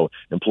in,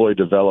 employee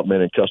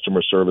development and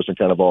customer service and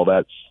kind of all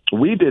that.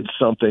 We did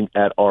something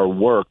at our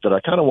work that I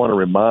kind of want to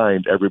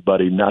remind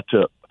everybody not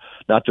to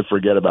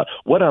forget about.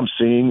 What I'm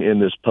seeing in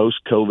this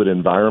post-COVID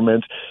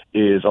environment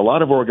is a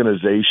lot of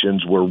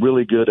organizations were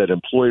really good at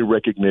employee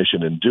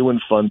recognition and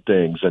doing fun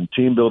things and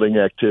team-building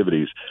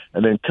activities.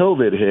 And then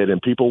COVID hit and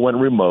people went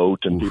remote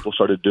and people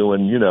started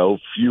doing,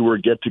 fewer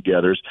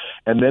get-togethers.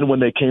 And then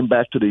when they came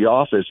back to the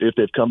office, if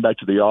they've come back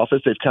to the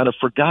office, they've kind of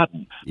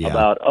forgotten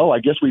about, I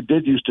guess we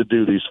did used to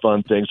do these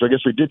fun things. Or I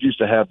guess we did used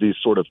to have these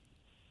sort of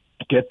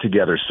get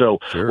together. So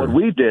what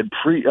we did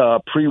pre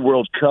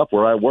World Cup,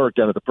 where I worked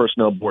down at the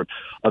personnel board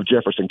of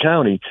Jefferson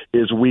County,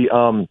 is we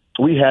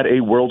had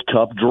a World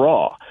Cup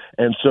draw.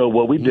 And so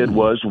what we did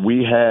was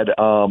we had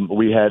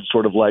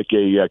sort of like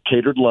a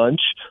catered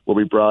lunch where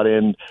we brought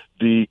in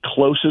the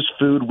closest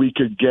food we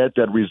could get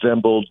that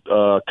resembled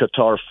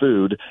Qatar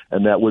food,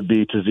 and that would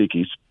be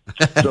tzatziki's.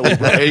 So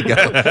there you go.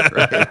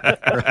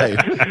 Right.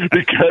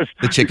 Because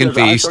the chicken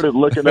feast. I started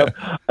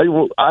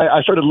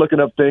looking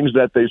up things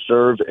that they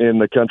serve in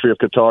the country of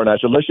Qatar, and I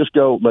said, let's just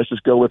go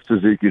with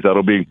tzatziki's.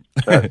 That'll be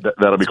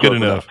close good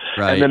enough.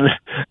 Right.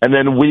 And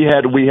then we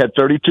had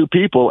 32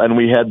 people, and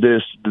we had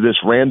this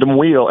random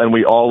wheel, and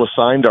we all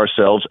assigned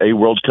ourselves a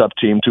World Cup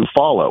team to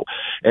follow.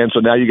 And so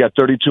now you got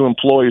 32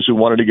 employees who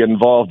wanted to get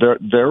involved.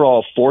 They're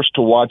all forced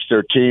to watch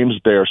their teams.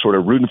 They're sort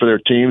of rooting for their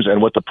teams,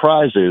 and what the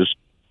prize is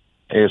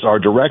our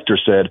director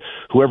said,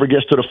 whoever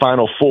gets to the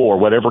Final Four,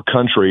 whatever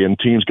country and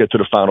teams get to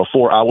the Final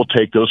Four, I will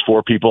take those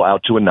 4 people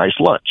out to a nice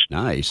lunch.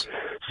 Nice.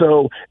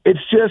 So it's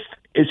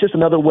just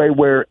another way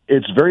where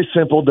it's very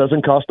simple,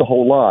 doesn't cost a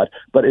whole lot,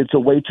 but it's a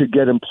way to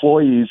get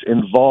employees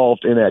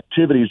involved in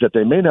activities that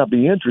they may not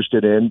be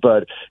interested in,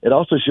 but it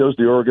also shows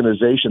the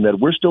organization that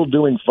we're still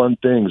doing fun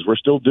things. We're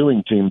still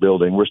doing team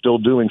building. We're still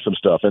doing some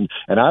stuff. And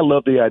I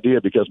love the idea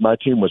because my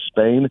team was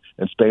Spain,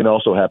 and Spain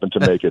also happened to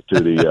make it to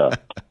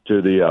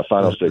the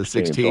final 16. The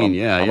 16,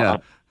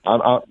 so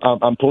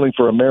I'm pulling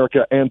for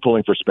America and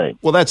pulling for Spain.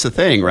 Well, that's the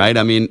thing, right?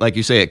 I mean, like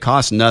you say, it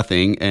costs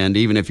nothing, and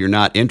even if you're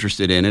not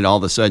interested in it, all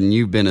of a sudden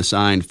you've been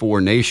assigned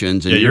 4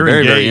 nations, and you're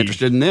very, very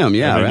interested in them.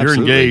 Yeah, you're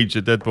engaged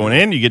at that point,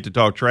 and you get to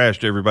talk trash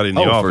to everybody in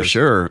the office. Oh, for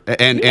sure,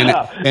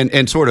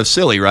 and sort of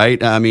silly,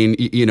 right? I mean,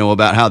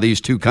 about how these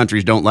 2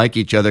 countries don't like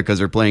each other because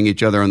they're playing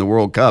each other in the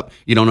World Cup.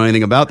 You don't know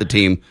anything about the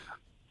team.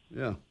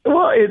 Yeah.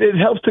 Well, it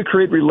helps to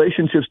create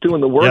relationships too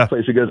in the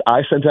workplace, because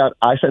I sent out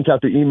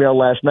the email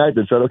last night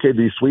that said, okay,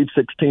 the Sweet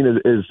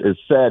 16 is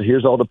set.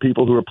 Here's all the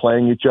people who are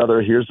playing each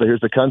other. Here's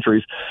the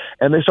countries,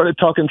 and they started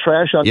talking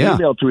trash on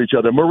email to each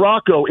other.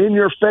 Morocco, in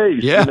your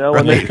face,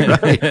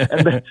 right.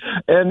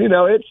 And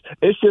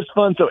it's just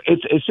fun. So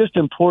it's just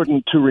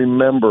important to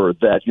remember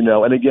that,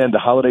 and again, the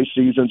holiday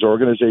seasons,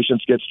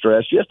 organizations get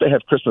stressed. Yes, they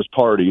have Christmas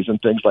parties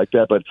and things like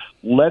that, but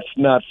let's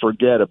not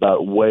forget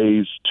about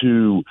ways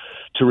to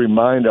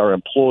remind our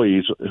employees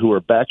who are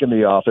back in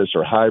the office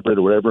or hybrid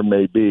or whatever it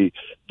may be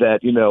that,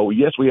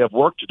 yes, we have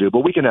work to do, but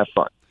we can have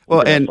fun.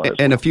 Well,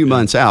 and a few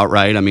months out,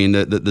 right? I mean,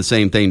 the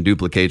same thing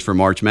duplicates for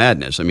March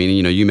Madness. I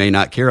mean, you may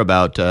not care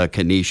about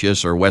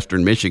Canisius or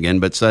Western Michigan,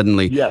 but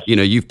suddenly,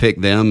 you've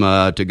picked them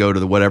to go to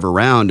the whatever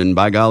round, and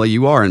by golly,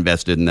 you are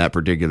invested in that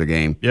particular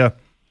game. Yeah.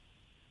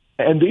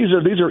 And these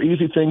are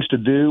easy things to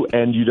do,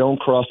 and you don't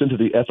cross into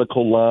the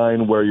ethical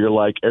line where you're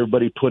like,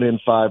 everybody put in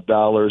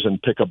 $5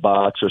 and pick a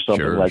box or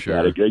something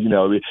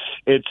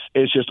that.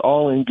 It's just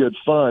all in good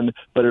fun,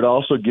 but it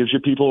also gives you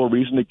people a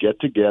reason to get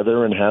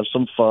together and have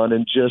some fun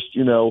and just,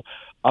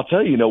 I'll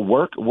tell you,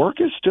 work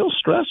is still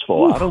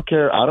stressful. Oof. I don't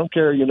care. I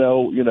mean,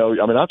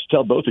 I have to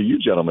tell both of you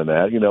gentlemen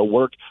that,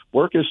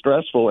 work is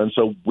stressful, and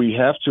so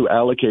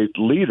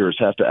leaders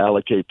have to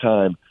allocate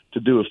time to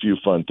do a few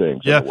fun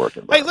things. Yeah. In the work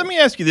environment. Hey, let me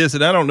ask you this,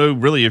 and I don't know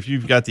really if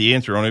you've got the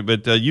answer on it,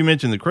 but you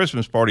mentioned the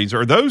Christmas parties.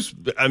 Are those,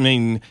 I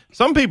mean,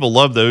 some people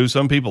love those,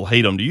 some people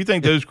hate them. Do you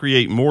think those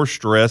create more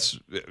stress,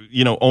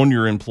 on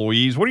your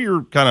employees? What are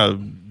your kind of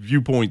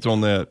viewpoints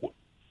on that?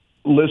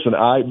 Listen,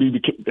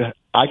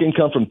 I can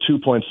come from 2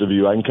 points of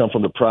view. I can come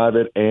from the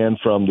private and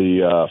from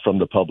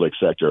the public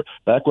sector.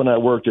 Back when I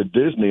worked at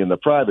Disney in the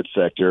private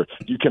sector,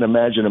 you can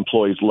imagine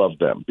employees loved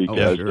them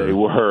because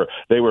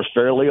they were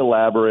fairly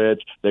elaborate.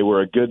 They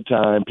were a good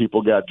time.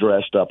 People got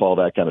dressed up, all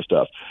that kind of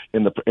stuff.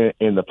 In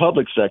the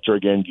public sector,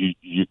 again,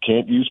 you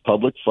can't use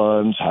public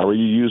funds. How are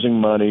you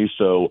using money?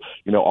 So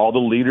all the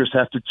leaders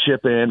have to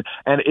chip in.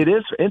 And it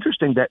is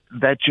interesting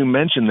that you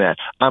mentioned that.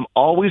 I'm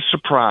always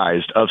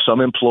surprised of some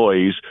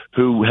employees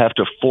who have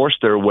to force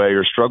their way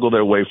or struggle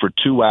their way for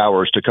 2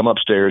 hours to come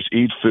upstairs,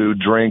 eat food,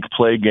 drink,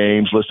 play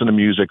games, listen to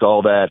music,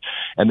 all that.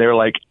 And they're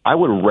like, I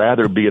would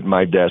rather be at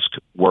my desk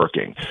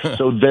working.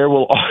 So there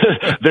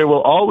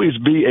will always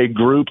be a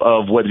group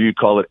of, whether you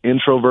call it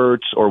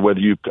introverts or whether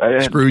you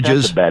Scrooges.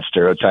 That's a bad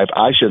stereotype.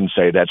 I shouldn't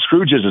say that.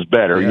 Scrooges is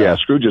better. Yeah,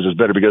 Scrooges is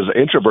better because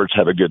introverts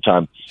have a good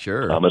time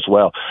as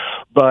well.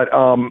 But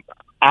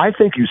I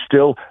think you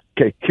still –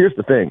 okay, here's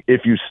the thing.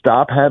 If you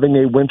stop having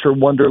a winter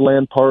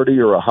wonderland party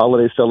or a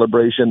holiday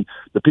celebration,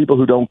 the people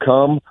who don't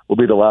come will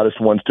be the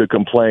loudest ones to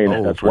complain.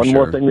 That's one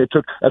more thing they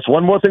took. That's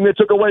one more thing they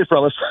took away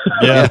from us.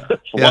 Yeah.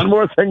 One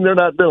more thing they're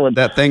not doing.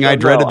 That thing I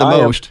dreaded the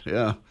most.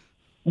 Yeah.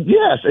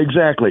 Yes,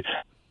 exactly.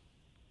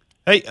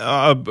 Hey,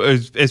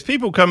 as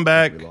people come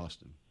back, We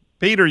lost him.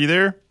 Pete, are you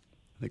there?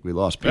 I think we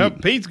lost Pete. Oh,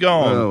 Pete's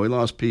gone. Oh, we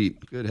lost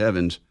Pete. Good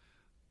heavens.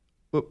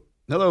 Whoop.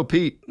 Hello,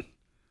 Pete.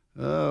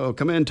 Oh,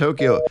 come in,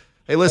 Tokyo.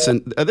 Hey,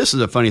 listen, this is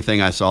a funny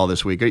thing I saw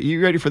this week. Are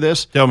you ready for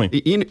this? Tell me.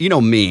 You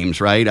know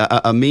memes, right?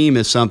 A meme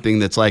is something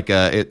that's like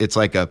it's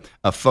like a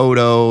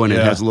photo and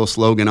it has a little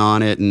slogan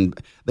on it. And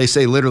they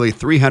say literally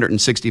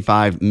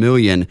 365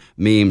 million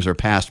memes are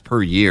passed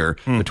per year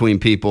between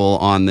people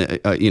on the,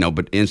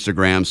 but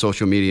Instagram,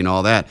 social media and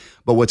all that.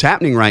 But what's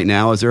happening right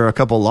now is there are a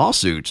couple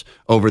lawsuits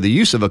over the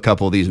use of a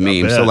couple of these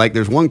memes. So like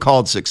there's one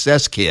called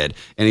Success Kid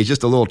and he's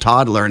just a little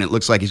toddler and it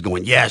looks like he's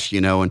going, yes,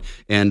 and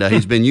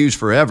he's been used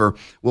forever.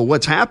 Well,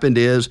 what's happened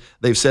is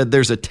they've said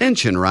there's a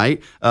tension,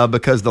 right?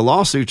 Because the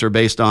lawsuits are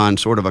based on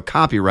sort of a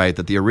copyright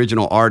that the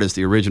original artist,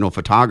 the original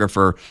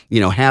photographer,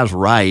 has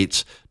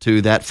rights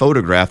to that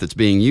photograph that's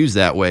being used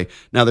that way.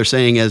 Now they're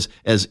saying as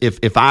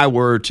if I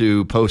were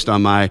to post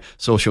on my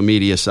social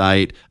media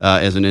site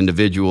as an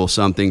individual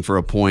something for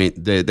a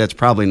point, that's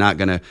probably not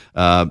going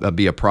to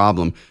be a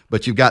problem.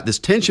 But you've got this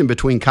tension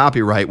between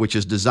copyright, which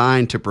is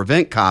designed to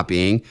prevent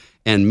copying,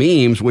 and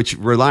memes, which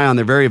rely on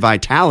their very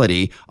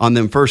vitality on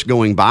them first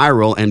going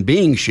viral and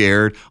being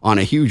shared on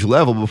a huge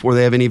level before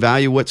they have any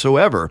value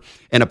whatsoever.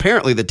 And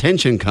apparently the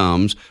tension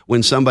comes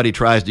when somebody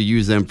tries to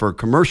use them for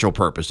commercial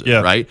purposes,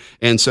 right?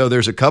 And so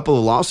there's a couple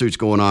of lawsuits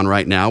going on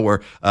right now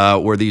where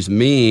these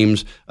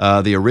memes,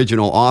 the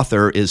original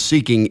author is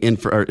seeking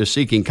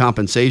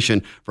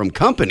compensation from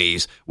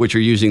companies which are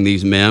using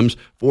these memes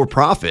for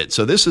profit.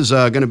 So this is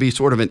going to be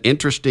sort of an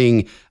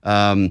interesting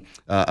battle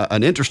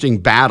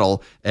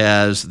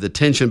as the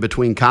tension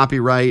between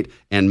copyright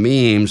and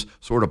memes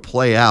sort of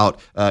play out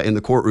in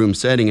the courtroom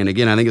setting. And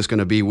again, I think it's going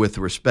to be with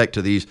respect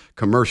to these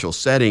commercial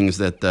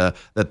settings that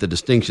the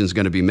distinction is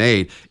going to be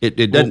made.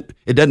 It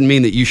doesn't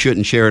mean that you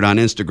shouldn't share it on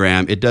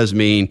Instagram. It does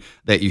mean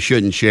that you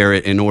shouldn't share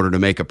it in order to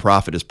make a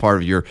profit as part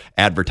of your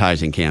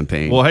advertising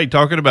campaign. Well, hey,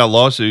 talking about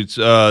lawsuits,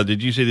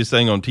 did you see this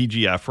thing on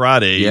TGI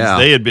Fridays? Yeah.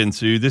 They had been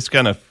sued. This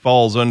kind of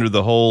falls under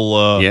the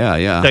whole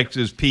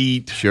Texas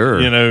Pete,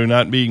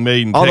 not being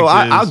made in Although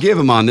Texas. I'll give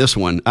him on this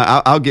one.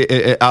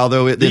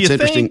 Although it's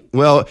interesting.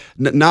 Well,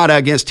 not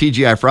against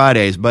TGI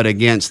Fridays, but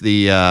against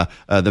the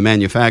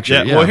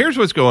manufacturer. Yeah. Well, here's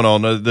what's going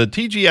on. The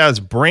TGI's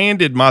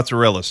branded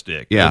mozzarella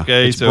stick. Yeah.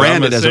 Okay. It's so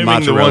branded I'm as a assuming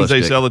mozzarella the ones they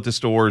stick. sell at the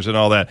stores and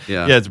all that.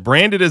 Yeah. It's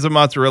branded as a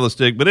mozzarella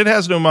stick, but it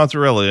has no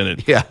mozzarella in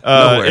it. Yeah.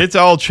 Nowhere. It's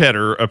all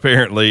cheddar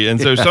apparently, and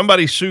so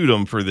somebody sued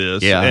them for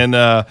this. Yeah.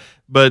 And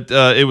but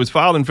it was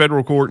filed in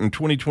federal court in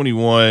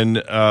 2021.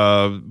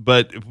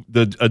 But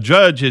a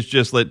judge has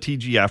just let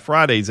TGI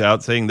Fridays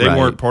out, saying they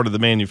weren't part of the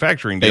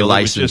manufacturing deal. They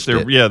licensed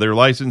it. Yeah, they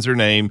licensed their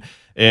name,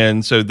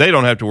 and so they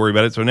don't have to worry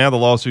about it. So now the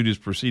lawsuit is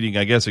proceeding,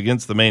 I guess,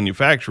 against the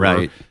manufacturer.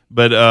 Right.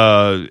 But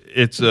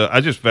it's I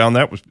just found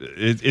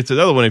it's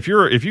another one. If you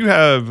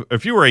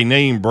were a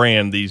name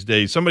brand these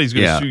days, somebody's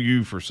going to sue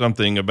you for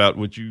something about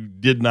what you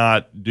did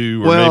not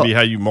do, or maybe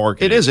how you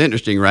market it. It is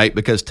interesting, right?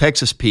 Because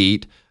Texas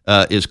Pete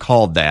is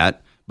called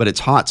that, but it's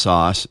hot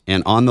sauce,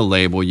 and on the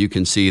label you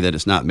can see that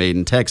it's not made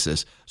in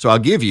Texas. So I'll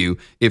give you,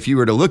 if you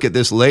were to look at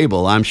this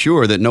label, I'm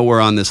sure that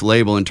nowhere on this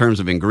label in terms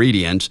of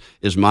ingredients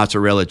is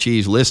mozzarella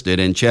cheese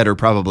listed, and cheddar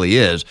probably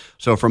is.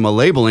 So from a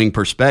labeling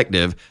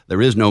perspective,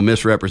 there is no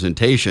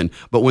misrepresentation.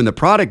 But when the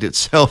product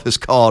itself is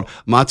called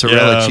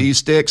mozzarella cheese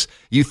sticks,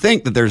 you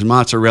think that there's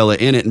mozzarella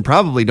in it and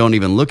probably don't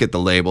even look at the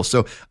label.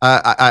 So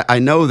I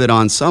know that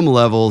on some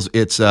levels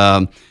it's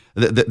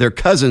they're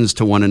cousins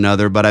to one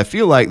another, but I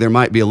feel like there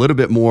might be a little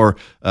bit more,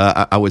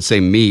 I would say,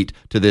 meat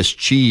to this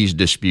cheese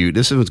dispute.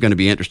 This one's going to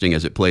be interesting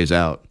as it plays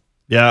out.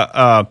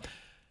 Yeah.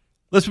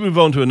 Let's move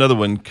on to another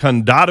one,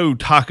 Condado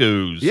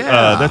Tacos.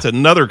 Yeah. That's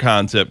another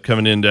concept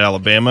coming into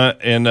Alabama.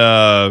 And,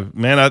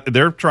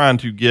 they're trying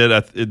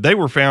to they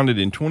were founded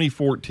in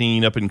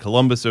 2014 up in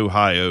Columbus,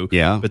 Ohio.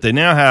 Yeah. But they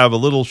now have a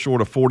little short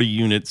of 40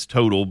 units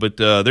total. But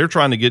they're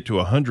trying to get to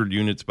 100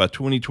 units by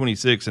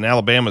 2026, and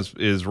Alabama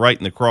is right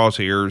in the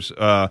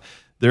crosshairs.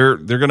 They're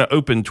going to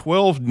open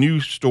 12 new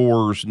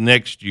stores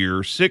next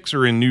year. 6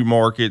 are in new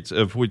markets,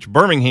 of which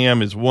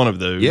Birmingham is one of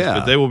those. Yeah.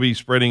 But they will be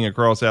spreading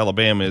across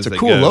Alabama as they go.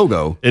 It's a cool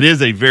logo. It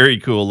is a very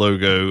cool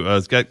logo.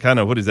 It's got kind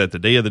of, what is that, the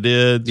Day of the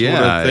Dead sort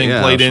of thing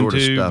played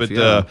into. Stuff,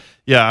 but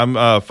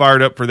I'm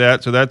fired up for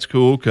that, so that's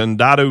cool.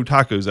 Condado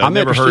Tacos. I've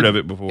never heard of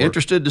it before.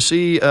 Interested to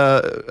see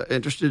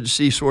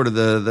sort of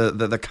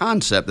the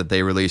concept that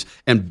they release.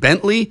 And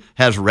Bentley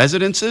has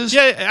residences.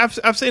 Yeah,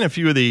 I've seen a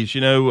few of these.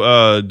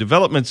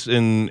 Developments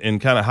in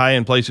kind of high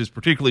end places,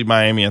 particularly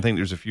Miami. I think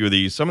there's a few of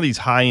these. Some of these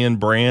high end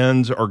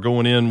brands are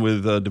going in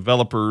with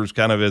developers,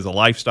 kind of as a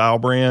lifestyle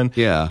brand.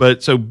 Yeah.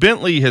 But so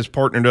Bentley has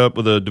partnered up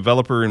with a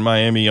developer in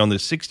Miami on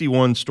this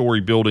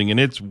 61-story building, and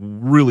it's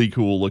really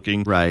cool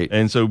looking. Right.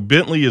 And so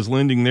Bentley is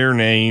lending their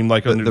name,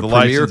 like under the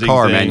premier licensing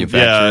car thing.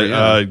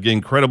 manufacturer,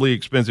 incredibly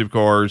expensive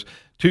cars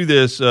to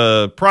this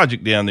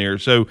project down there.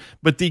 So,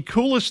 but the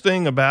coolest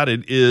thing about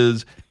it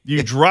is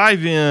you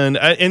drive in,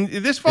 and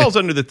this falls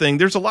under the thing.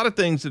 There's a lot of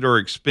things that are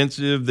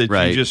expensive that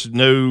you just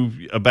know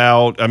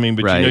about. I mean,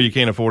 but you know you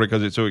can't afford it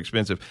because it's so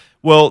expensive.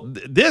 Well,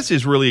 this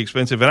is really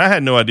expensive, and I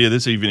had no idea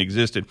this even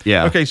existed.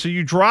 Yeah. Okay, so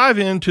you drive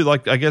into,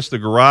 like, I guess the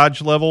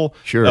garage level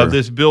of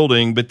this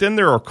building, but then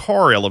there are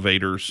car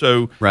elevators.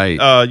 So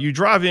you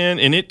drive in,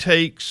 and it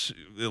takes,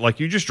 like,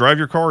 you just drive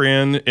your car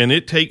in, and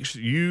it takes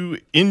you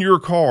in your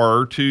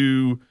car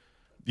to,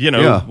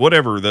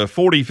 whatever, the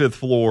 45th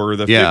floor,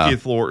 the 50th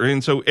floor.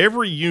 And so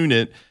every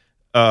unit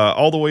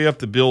all the way up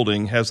the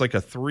building has like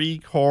a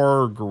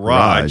 3-car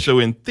garage. So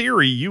in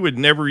theory, you would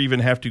never even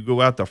have to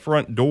go out the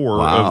front door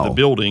of the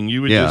building.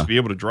 You would just be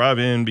able to drive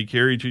in, be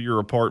carried to your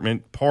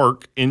apartment,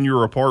 park in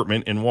your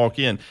apartment, and walk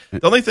in.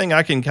 The only thing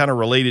I can kind of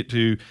relate it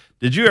to,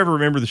 did you ever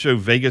remember the show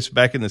Vegas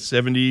back in the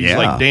 70s? Yeah.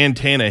 Like Dan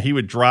Tana, he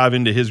would drive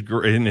into his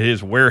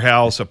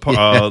warehouse,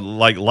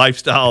 like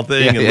lifestyle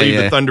thing, and leave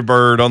the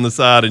Thunderbird on the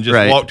side and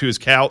just walk to his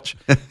couch.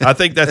 I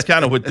think that's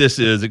kind of what this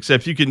is,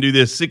 except you can do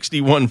this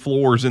 61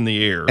 floors in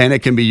the air. And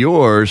it can be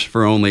yours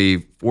for only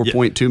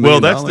 $4.2 million.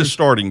 Well, that's the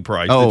starting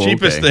price. The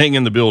cheapest thing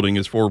in the building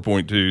is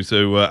 4.2.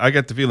 So I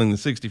got the feeling the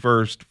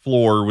 61st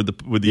floor with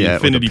the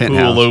infinity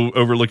pool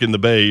overlooking the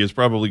bay is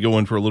probably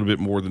going for a little bit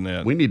more than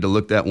that. We need to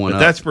look that one up.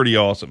 That's pretty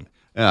awesome.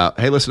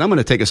 Hey, listen, I'm going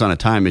to take us on a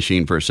time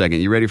machine for a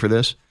second. You ready for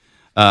this?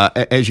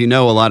 As you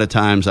know, a lot of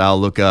times I'll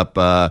look up,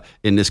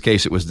 in this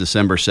case, it was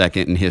December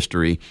 2nd in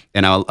history,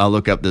 and I'll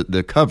look up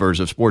the covers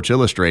of Sports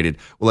Illustrated.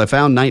 Well, I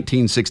found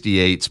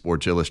 1968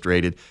 Sports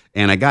Illustrated,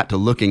 and I got to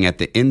looking at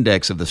the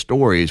index of the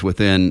stories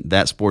within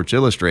that Sports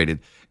Illustrated,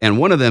 and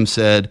one of them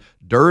said,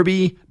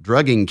 Derby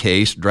drugging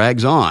case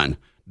drags on.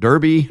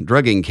 Derby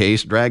drugging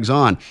case drags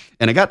on.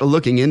 And I got to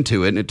looking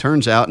into it, and it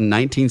turns out in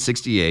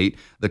 1968,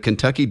 the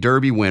Kentucky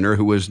Derby winner,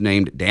 who was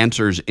named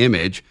Dancer's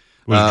Image,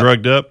 was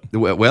drugged up?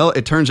 Well,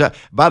 it turns out,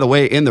 by the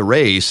way, in the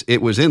race,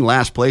 it was in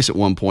last place at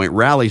one point,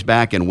 rallies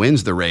back and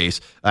wins the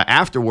race.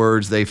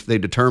 Afterwards, they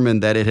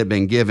determined that it had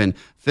been given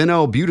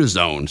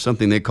phenylbutazone,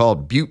 something they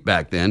called Bute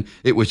back then.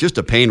 It was just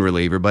a pain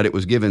reliever, but it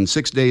was given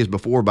 6 days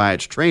before by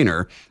its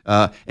trainer.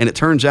 And it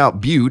turns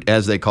out Bute,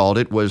 as they called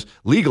it, was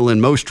legal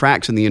in most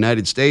tracks in the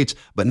United States,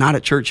 but not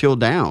at Churchill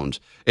Downs.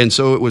 And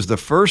so it was the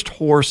first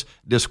horse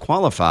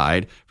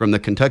disqualified from the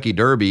Kentucky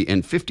Derby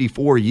in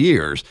 54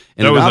 years.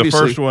 And that was the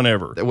first one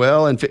ever.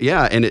 Well,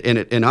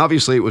 and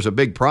obviously it was a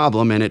big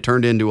problem, and it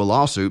turned into a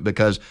lawsuit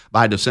because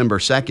by December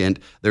 2nd,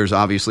 there's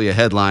obviously a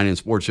headline in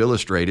Sports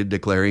Illustrated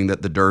declaring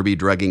that the Derby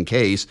drugging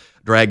case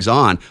drags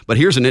on. But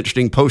here's an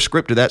interesting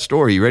postscript to that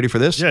story. You ready for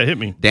this? Yeah, hit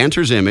me.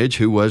 Dancer's Image,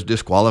 who was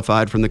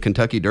disqualified from the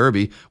Kentucky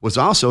Derby, was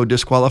also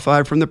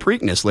disqualified from the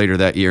Preakness later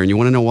that year. And you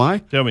want to know why?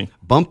 Tell me.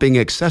 Bumping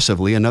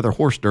excessively another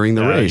horse during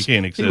the race. You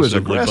can't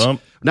excessively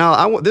bump.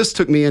 Now, this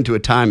took me into a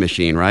time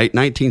machine, right?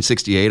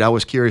 1968. I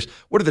was curious,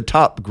 what are the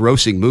top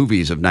grossing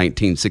movies of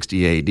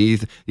 1968? Do you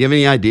have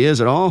any ideas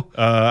at all?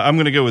 I'm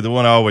going to go with the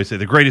one I always say,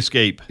 The Great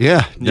Escape.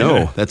 Yeah,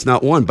 no, that's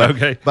not one.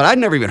 But, but I'd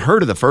never even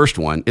heard of the first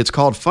one. It's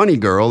called Funny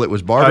Girl. It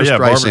was Barbra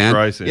Streisand.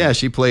 Barbra Streisand. Yeah,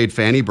 she played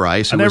Fanny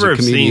Bryce. I never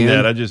have seen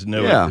that. I just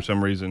know it for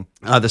some reason.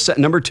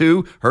 Number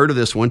 2, heard of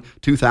this one,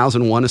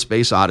 2001: A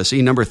Space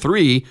Odyssey. Number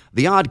 3,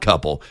 The Odd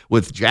Couple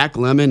with Jack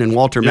Lemmon and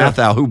Walter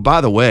Matthau, who,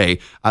 by the way,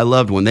 I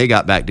loved when they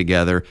got back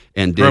together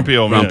and did Grumpy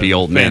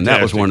Old Man.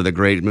 That was one of the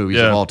great movies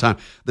of all time.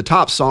 The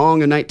top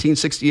song in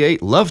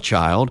 1968, Love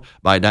Child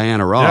by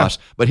Diana Ross.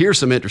 Yeah. But here's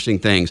some interesting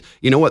things.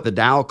 You know what? The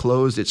Dow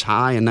closed its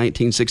high in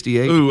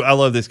 1968. Ooh, I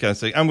love this kind of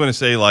thing. I'm going to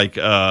say like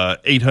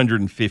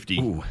 850.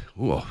 Ooh,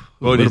 a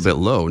little bit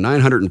low.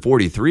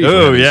 943.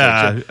 Oh,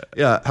 yeah.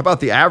 Yeah. How about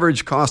the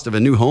average cost of a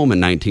new home in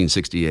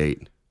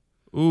 1968?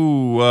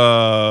 Ooh,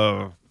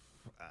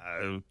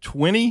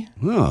 20?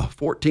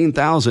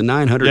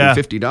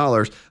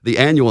 $14,950. The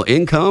annual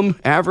income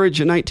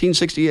average in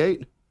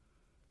 1968?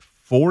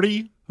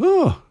 40?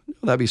 Oh,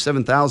 That'd be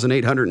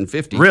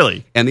 $7,850.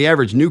 Really? And the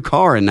average new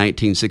car in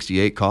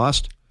 1968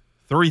 cost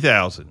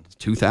 $3,000.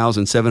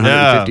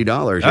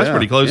 $2,750. That's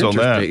pretty close on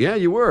that. Yeah,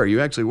 you were.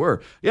 You actually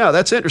were. Yeah,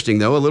 that's interesting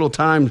though. A little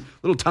time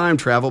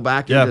travel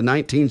back into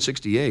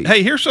 1968.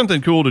 Hey, here's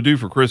something cool to do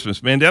for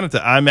Christmas, man. Down at the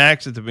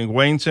IMAX at the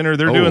McWayne Center,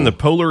 they're doing the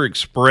Polar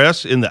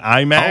Express in the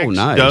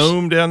IMAX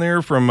Dome down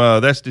there from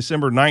that's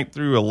December 9th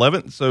through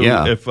 11th. So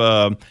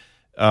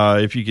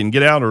if you can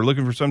get out or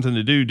looking for something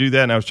to do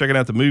that. And I was checking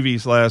out the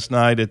movies last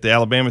night at the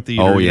Alabama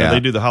Theater. Oh, yeah. They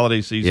do the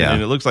holiday season,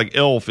 and it looks like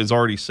Elf is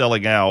already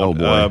selling out. Oh,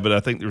 boy. But I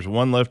think there's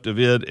one left of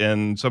it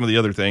and some of the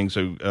other things.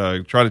 So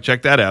try to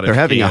check that out. They're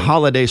having a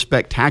holiday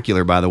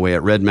spectacular, by the way,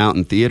 at Red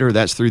Mountain Theater.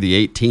 That's through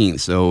the 18th.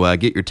 So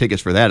get your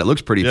tickets for that. It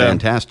looks pretty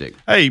fantastic.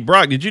 Hey,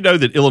 Brock, did you know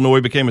that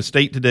Illinois became a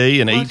state today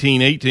in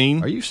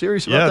 1818? Are you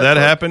serious about that? Yeah, that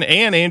happened.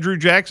 And Andrew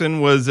Jackson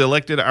was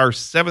elected our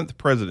 7th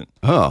president.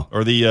 Oh.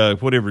 Or the,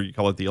 whatever you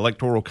call it, the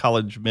Electoral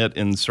College met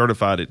and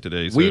certified it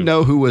today. So. We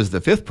know who was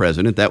the 5th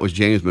president. That was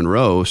James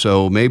Monroe.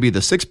 So maybe the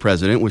 6th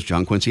president was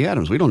John Quincy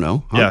Adams. We don't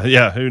know. Huh?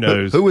 Yeah, who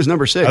knows? Who was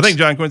number 6? I think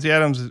John Quincy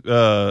Adams, isn't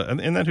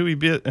that who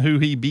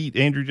he beat?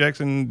 Andrew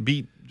Jackson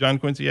beat John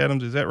Quincy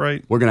Adams, is that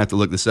right? We're going to have to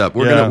look this up.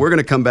 We're going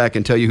to come back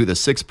and tell you who the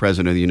 6th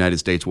president of the United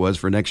States was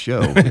for next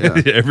show.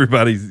 Yeah.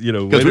 Everybody's,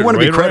 because we want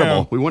to be credible.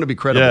 Around. We want to be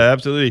credible. Yeah,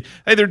 absolutely.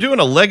 Hey, they're doing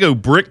a Lego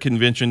brick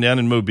convention down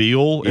in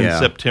Mobile in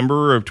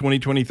September of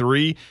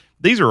 2023.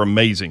 These are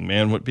amazing,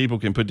 man, what people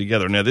can put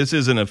together. Now, this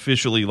isn't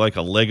officially like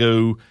a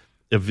Lego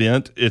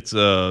event. It's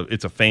a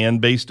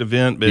fan-based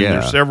event, but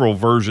there's several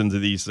versions of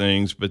these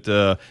things. But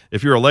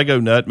if you're a Lego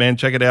nut, man,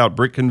 check it out,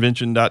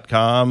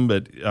 brickconvention.com.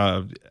 But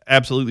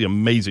absolutely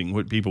amazing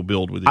what people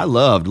build with it. I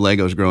loved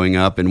Legos growing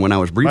up, and when I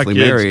was briefly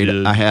married,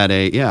 I had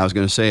I was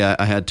going to say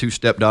I had 2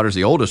 stepdaughters.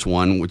 The oldest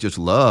one, which just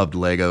loved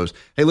Legos.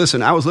 Hey,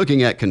 listen, I was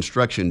looking at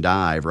Construction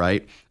Dive,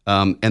 right?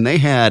 And they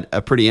had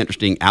a pretty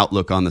interesting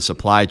outlook on the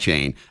supply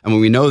chain. I mean,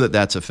 we know that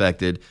that's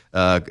affected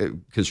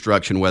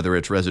construction, whether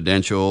it's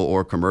residential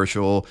or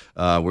commercial.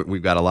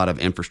 We've got a lot of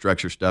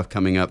infrastructure stuff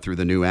coming up through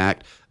the new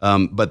act.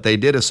 But they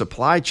did a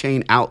supply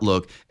chain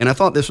outlook, and I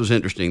thought this was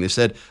interesting. They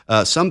said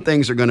some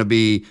things are going to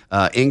be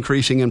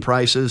increasing in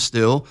prices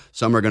still.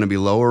 Some are going to be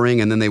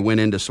lowering, and then they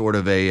went into sort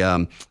of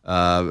a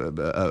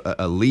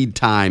lead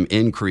time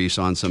increase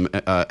on some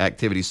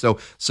activities. So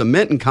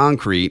cement and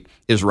concrete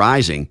is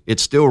rising.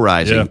 It's still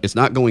rising. Yeah. It's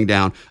not going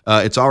down.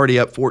 It's already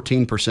up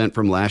 14%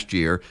 from last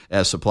year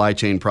as supply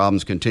chain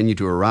problems continue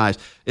to arise.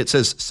 It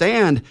says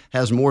sand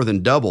has more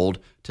than doubled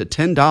to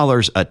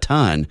 $10 a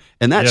ton.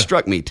 And that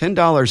struck me,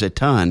 $10 a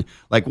ton.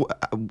 Like,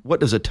 what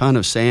does a ton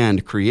of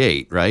sand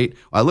create, right?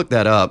 I looked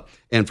that up,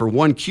 and for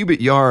 1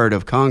 cubic yard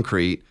of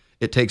concrete,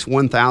 it takes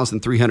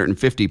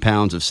 1,350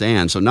 pounds of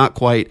sand, so not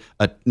quite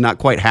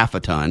half a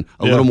ton,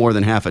 a little more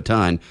than half a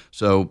ton.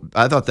 So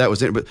I thought that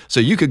was it. But so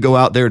you could go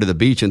out there to the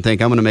beach and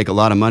think, I'm going to make a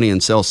lot of money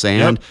and sell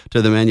sand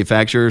to the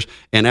manufacturers,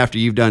 and after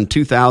you've done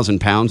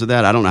 2,000 pounds of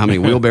that, I don't know how many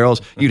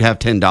wheelbarrows, you'd have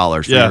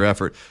 $10 for your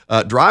effort.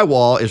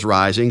 Drywall is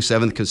rising,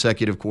 7th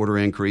consecutive quarter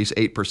increase,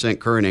 8%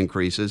 current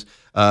increases.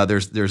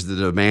 There's the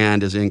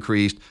demand has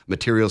increased,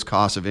 materials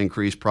costs have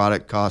increased,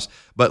 product costs.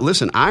 But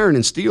listen, iron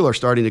and steel are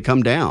starting to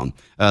come down.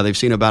 They've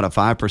seen about a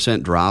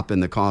 5% drop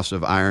in the cost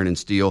of iron and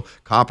steel.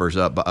 Copper's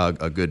up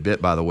a good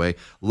bit, by the way.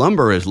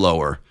 Lumber is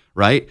lower,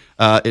 right?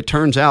 It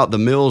turns out the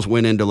mills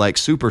went into like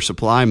super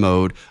supply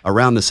mode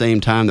around the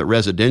same time that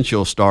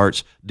residential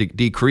starts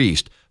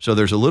decreased. So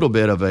there's a little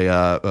bit of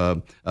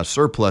a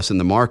surplus in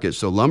the market.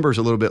 So lumber's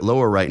a little bit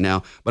lower right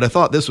now. But I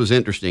thought this was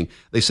interesting.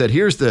 They said,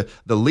 here's the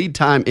lead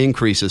time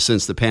increases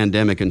since the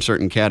pandemic in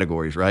certain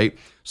categories, right?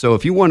 So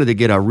if you wanted to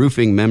get a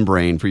roofing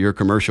membrane for your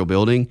commercial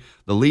building,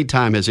 the lead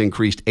time has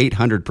increased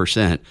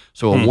 800%.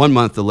 So a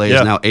 1-month delay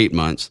is now 8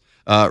 months.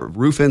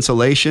 Roof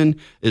insulation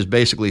is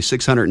basically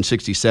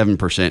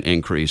 667%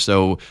 increase.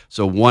 So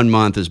 1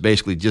 month is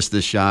basically just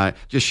shy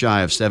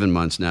of 7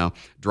 months now.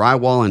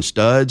 Drywall and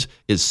studs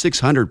is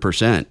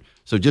 600%.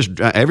 So just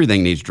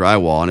everything needs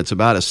drywall, and it's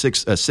about a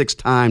six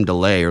time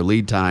delay or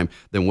lead time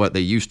than what they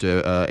used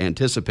to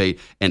anticipate.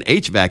 And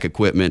HVAC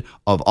equipment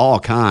of all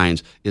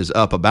kinds is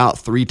up about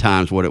 3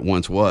 times what it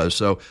once was.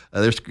 So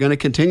there's going to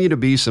continue to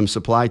be some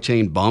supply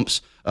chain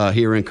bumps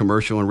here in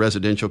commercial and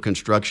residential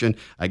construction.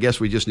 I guess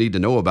we just need to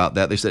know about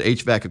that. They said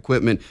HVAC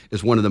equipment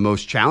is one of the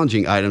most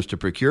challenging items to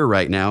procure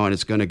right now, and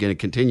it's going to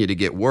continue to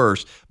get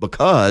worse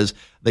because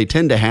they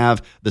tend to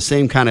have the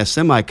same kind of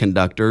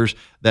semiconductors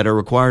that are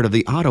required of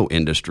the auto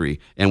industry,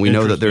 and we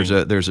know that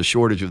there's a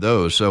shortage of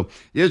those. So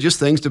yeah, just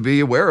things to be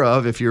aware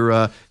of if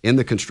you're in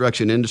the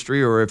construction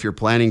industry or if you're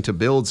planning to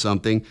build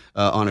something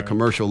on a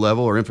commercial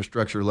level or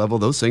infrastructure level.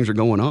 Those things are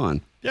going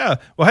on. Yeah.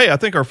 Well, hey, I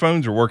think our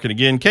phones are working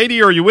again.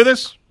 Katie, are you with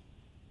us?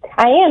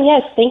 I am,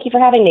 yes. Thank you for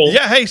having me.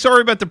 Yeah, hey,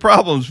 sorry about the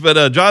problems,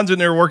 but John's in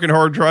there working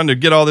hard trying to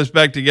get all this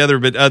back together.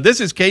 But this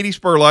is Katie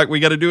Spurlock. We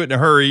got to do it in a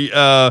hurry.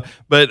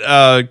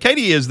 But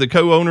Katie is the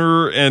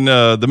co-owner and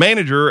the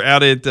manager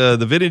out at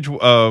the Vintage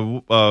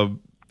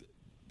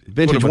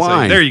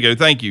Wine. There you go.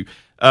 Thank you.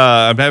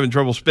 I'm having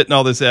trouble spitting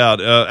all this out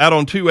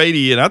on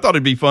 280, and I thought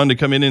it'd be fun to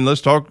come in and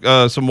let's talk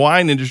some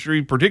wine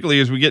industry,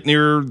 particularly as we get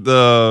near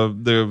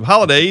the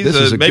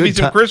holidays, maybe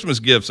some Christmas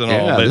gifts and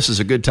all. Yeah, this is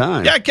a good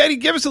time. Yeah, Katie,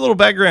 give us a little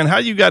background, how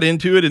you got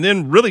into it, and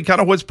then really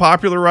kind of what's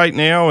popular right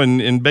now,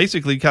 and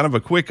basically kind of a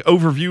quick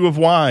overview of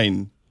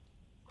wine.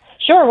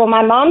 Sure. Well,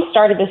 my mom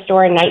started the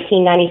store in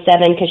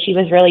 1997 because she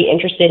was really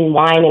interested in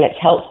wine and its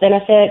health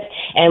benefits.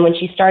 And when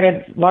she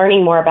started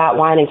learning more about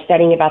wine and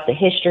studying about the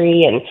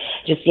history and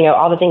just,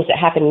 all the things that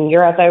happened in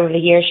Europe over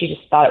the years, she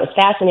just thought it was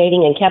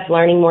fascinating and kept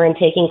learning more and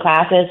taking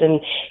classes.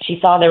 And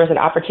she saw there was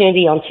an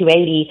opportunity on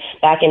 280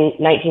 back in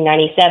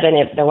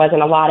 1997. There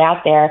wasn't a lot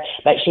out there,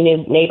 but she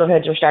knew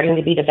neighborhoods were starting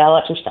to be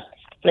developed, and she thought,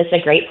 this is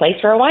a great place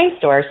for a wine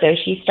store. So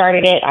she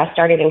started it. I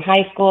started in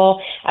high school.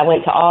 I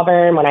went to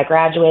Auburn. When I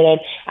graduated,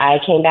 I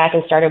came back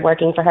and started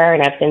working for her,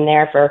 and I've been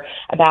there for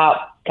about,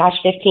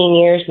 15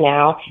 years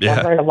now. Yeah.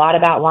 I've learned a lot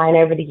about wine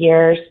over the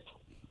years.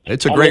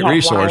 It's a great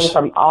resource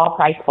from all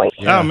price points.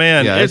 Yeah. Oh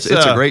man, yeah, it's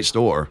a great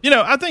store.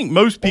 I think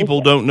most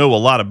people don't know a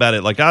lot about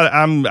it. Like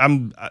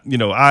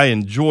I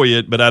enjoy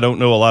it, but I don't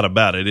know a lot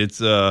about it. It's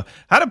how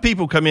do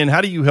people come in? How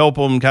do you help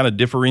them kind of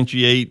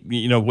differentiate?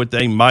 What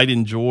they might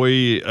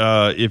enjoy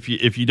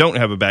if you don't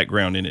have a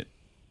background in it.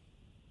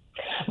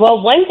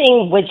 Well, one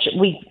thing which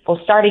we will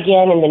start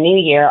again in the new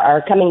year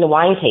are coming to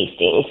wine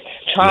tastings,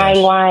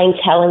 trying wine,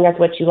 telling us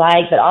what you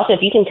like. But also,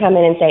 if you can come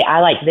in and say,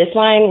 I like this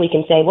wine, we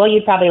can say, well,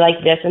 you'd probably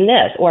like this and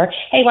this. Or,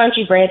 hey, why don't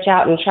you branch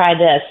out and try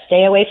this?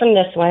 Stay away from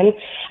this one.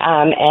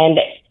 And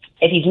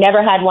if you've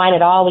never had wine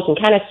at all, we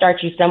can kind of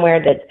start you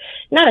somewhere that's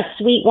not a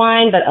sweet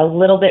wine, but a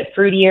little bit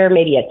fruitier,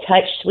 maybe a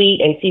touch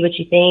sweet, and see what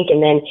you think.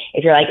 And then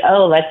if you're like,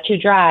 oh, that's too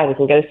dry, we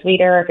can go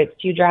sweeter. If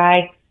it's too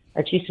dry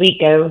or too sweet,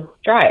 go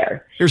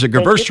drier. Here's a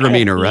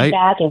Gewürztraminer, right?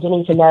 Feedback and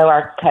getting to know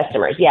our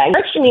customers. Yeah, and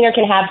Gewürztraminer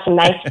can have some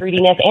nice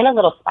fruitiness and a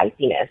little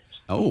spiciness.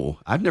 Oh,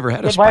 I've never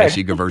had a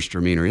spicy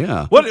Gewürztraminer.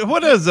 Yeah.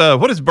 What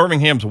is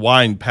Birmingham's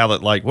wine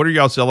palette like? What are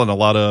y'all selling a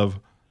lot of?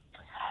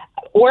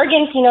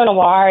 Oregon Pinot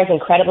Noir is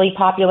incredibly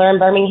popular in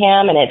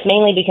Birmingham, and it's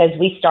mainly because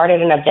we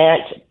started an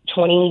event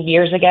 20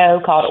 years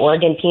ago called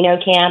Oregon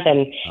Pinot Camp,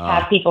 and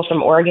have people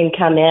from Oregon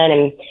come in,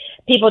 and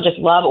people just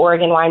love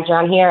Oregon wines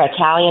around here,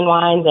 Italian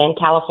wines and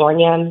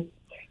California.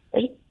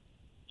 There's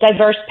a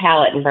diverse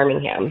palette in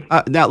Birmingham.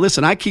 Now,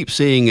 listen, I keep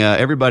seeing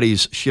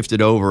everybody's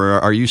shifted over.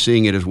 Are you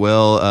seeing it as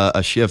well,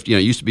 a shift?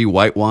 It used to be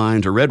white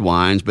wines or red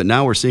wines, but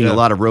now we're seeing a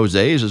lot of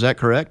rosés. Is that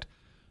correct?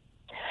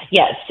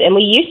 Yes, and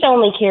we used to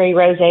only carry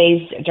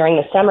rosés during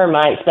the summer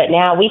months, but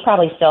now we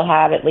probably still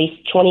have at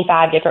least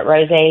 25 different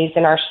rosés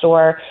in our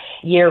store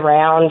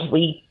year-round.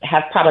 We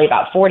have probably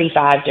about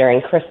 45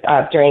 during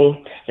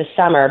the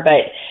summer,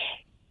 but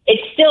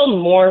it's still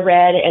more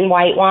red and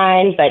white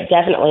wine, but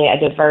definitely a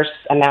diverse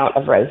amount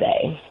of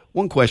rosé.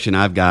 One question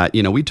I've got,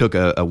 we took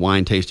a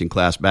wine tasting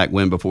class back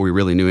before we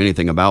really knew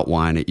anything about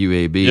wine at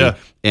UAB. Yeah.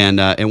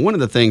 And one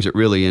of the things that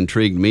really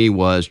intrigued me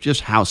was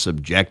just how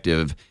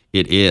subjective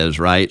it is,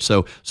 right?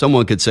 So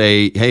someone could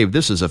say, hey,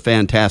 this is a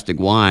fantastic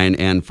wine,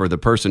 and for the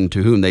person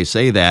to whom they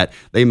say that,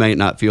 they might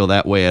not feel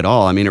that way at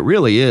all. I mean, it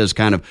really is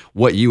kind of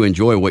what you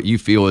enjoy, what you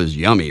feel is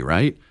yummy,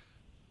 right?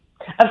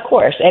 Of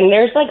course, and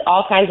there's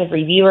all kinds of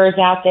reviewers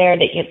out there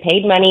that get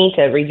paid money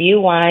to review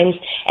wines,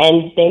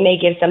 and they may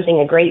give something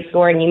a great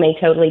score, and you may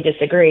totally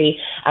disagree.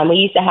 We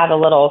used to have a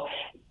little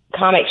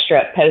comic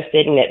strip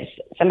posted, and it's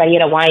somebody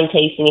at a wine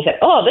tasting. He said,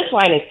 "Oh, this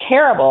wine is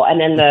terrible," and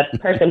then the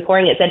person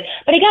pouring it said,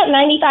 "But he got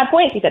 95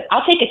 points." He said,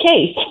 "I'll take a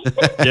case."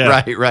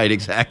 Right,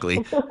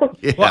 exactly.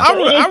 Yeah. Well,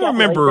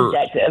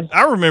 I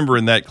remember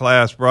in that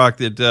class, Brock,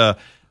 that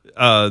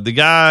the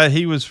guy,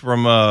 he was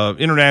from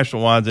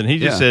International Wines, and he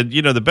just said,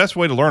 the best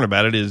way to learn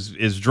about it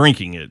is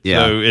drinking it.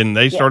 Yeah. So, and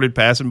they started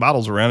passing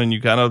bottles around, and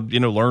you kind of,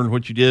 learn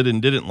what you did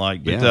and didn't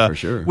like. But, for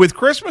sure. With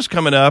Christmas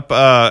coming up,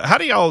 how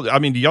do y'all,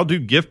 do y'all do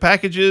gift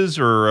packages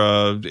or,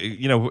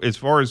 as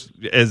far as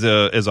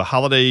a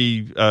holiday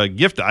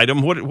gift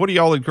item, what do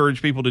y'all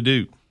encourage people to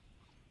do?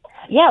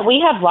 Yeah,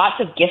 we have lots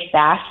of gift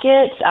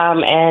baskets,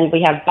 and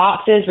we have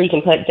boxes where you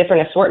can put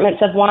different assortments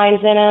of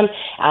wines in them.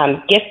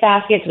 Gift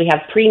baskets, we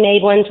have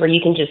pre-made ones where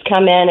you can just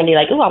come in and be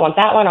like, "Ooh, I want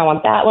that one, I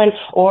want that one."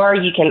 Or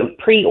you can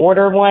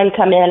pre-order one,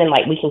 come in, and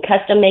we can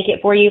custom make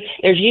it for you.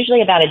 There's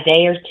usually about a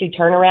day or two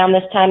turnaround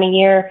this time of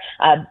year.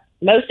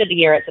 Most of the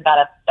year, it's about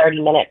a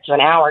 30-minute to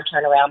an hour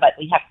turnaround, but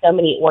we have so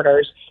many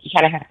orders, you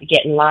kind of have to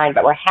get in line.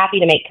 But we're happy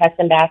to make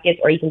custom baskets,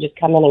 or you can just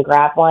come in and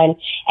grab one.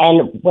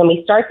 And when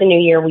we start the new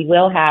year, we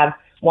will have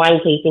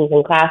wine tastings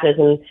and classes,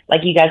 and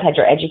like you guys had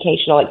your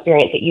educational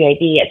experience at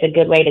UAB, it's a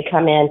good way to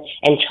come in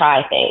and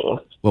try things.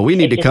 Well, we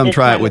need to come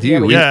try it with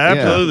you. Yeah,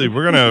 absolutely.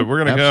 We're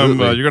gonna come.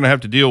 You're gonna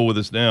have to deal with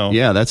us now.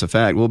 Yeah, that's a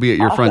fact. We'll be at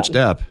your front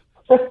step.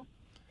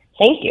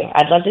 Thank you.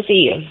 I'd love to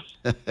see you.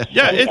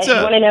 Yeah, if you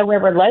want to know where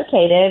we're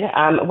located,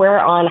 we're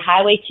on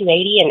Highway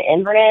 280 in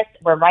Inverness.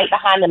 We're right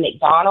behind the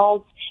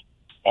McDonald's,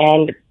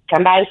 and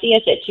come by and see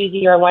us at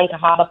 201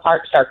 Cahaba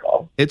Park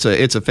Circle. It's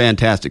a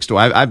fantastic store.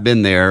 I've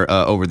been there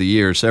over the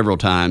years several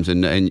times,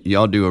 and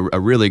y'all do a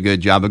really good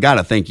job. I've got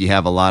to think you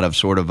have a lot of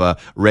sort of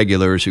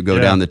regulars who go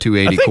down the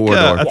 280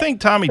 corridor. I think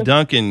Tommy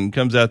Duncan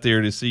comes out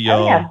there to see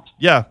y'all.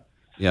 Yeah.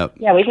 Yep.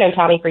 Yeah, we've known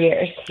Tommy for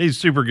years. He's a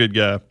super good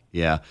guy.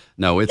 Yeah.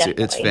 No, it's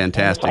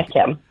fantastic. I like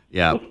him.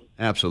 Yeah.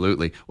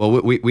 Absolutely.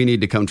 Well, we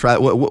need to come try.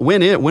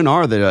 When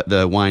are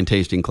the wine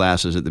tasting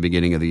classes at the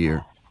beginning of the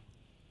year?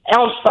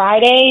 On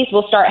Fridays,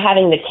 we'll start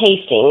having the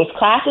tastings.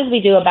 Classes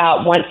we do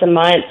about once a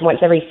month, once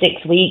every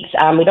 6 weeks.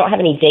 We don't have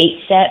any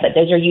dates set, but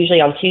those are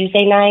usually on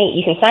Tuesday night.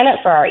 You can sign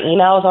up for our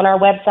emails on our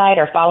website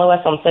or follow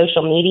us on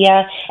social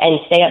media and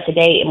stay up to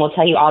date, and we'll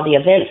tell you all the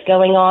events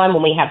going on.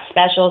 When we have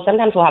specials,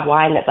 sometimes we'll have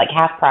wine that's like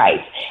half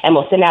price, and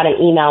we'll send out an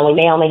email. We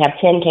may only have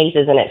 10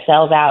 cases, and it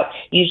sells out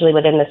usually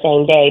within the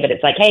same day, but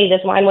it's like, hey,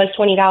 this wine was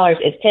 $20.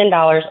 It's $10.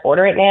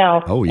 Order it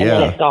now. Oh, yeah. And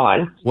then it's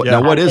gone.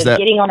 Now, what is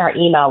that? Getting on our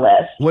email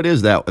list. What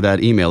is that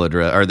email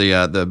address or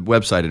the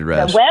website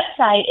address? The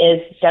website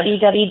is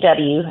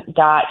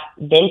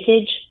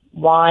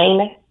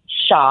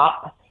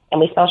www.vintageWineshop, and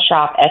we spell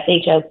shop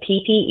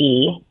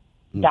SHOPPE.net.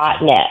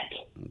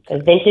 So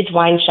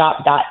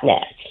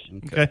vintageWineshop.net.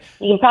 Okay.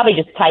 You can probably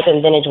just type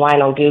in vintage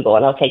wine on Google,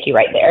 and it'll take you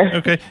right there.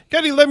 Okay.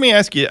 Cody, let me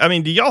ask you, I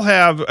mean, do y'all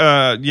have,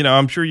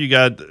 I'm sure you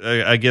got,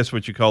 I guess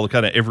what you call the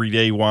kind of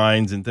everyday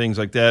wines and things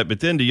like that, but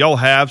then do y'all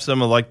have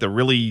some of like the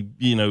really,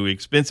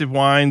 expensive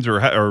wines or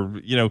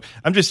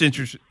I'm just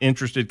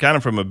interested kind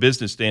of from a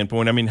business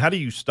standpoint. I mean, how do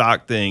you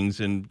stock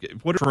things and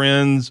what are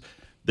trends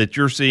that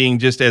you're seeing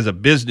just as a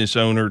business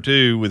owner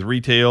too with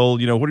retail?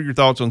 What are your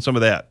thoughts on some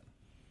of that?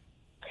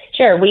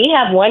 Sure. We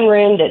have one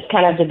room that's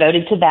kind of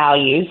devoted to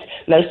values.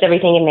 Most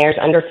everything in there is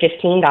under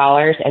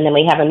 $15. And then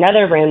we have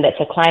another room that's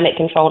a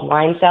climate-controlled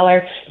wine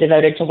cellar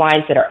devoted to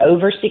wines that are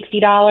over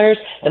 $60,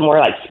 the more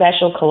like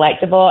special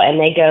collectible, and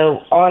they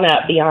go on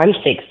up beyond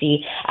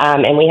 $60.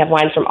 And we have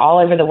wines from all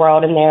over the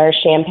world in there,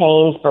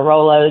 champagnes,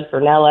 Barolos,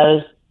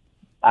 Brunellos,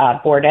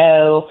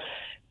 Bordeaux,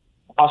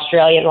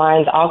 Australian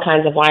wines, all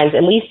kinds of wines.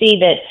 And we see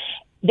that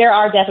there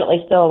are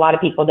definitely still a lot of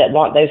people that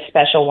want those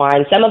special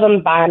wines. Some of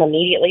them buy them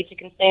immediately to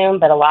consume,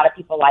 but a lot of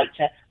people like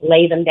to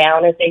lay them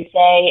down, as they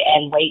say,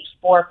 and wait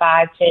 4,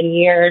 5, 10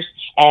 years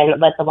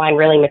and let the wine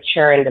really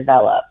mature and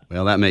develop.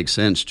 Well, that makes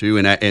sense, too.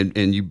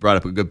 And you brought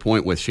up a good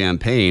point with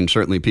champagne.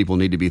 Certainly people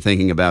need to be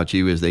thinking about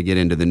you as they get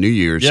into the New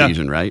Year's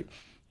season, right?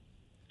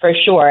 For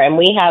sure. And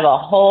we have a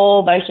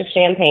whole bunch of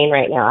champagne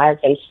right now.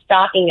 I've been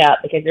stocking up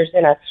because there's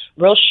been a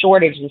real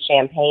shortage in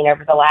champagne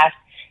over the last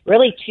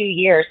really 2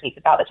 years since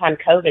about the time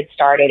COVID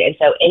started. And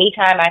so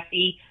anytime I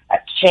see a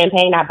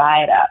champagne, I buy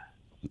it up.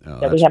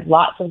 So we have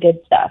lots of good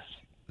stuff.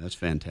 That's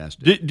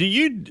fantastic. Do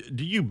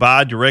you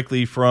buy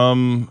directly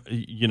from,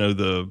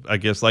 I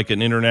guess like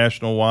an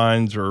International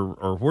Wines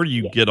or where do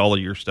you get all of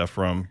your stuff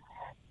from?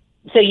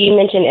 So you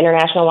mentioned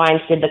International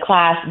Wines did the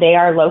class. They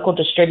are a local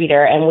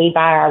distributor, and we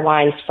buy our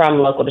wines from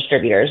local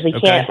distributors. We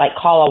can't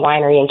call a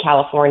winery in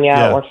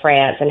California or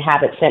France and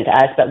have it sent to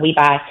us, but we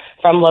buy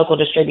from local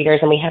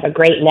distributors, and we have a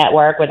great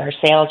network with our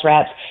sales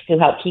reps who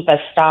help keep us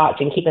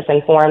stocked and keep us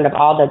informed of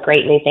all the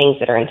great new things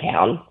that are in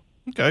town.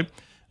 Okay.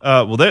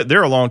 Well,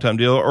 they're a long-time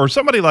deal. Or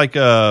somebody like,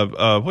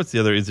 what's the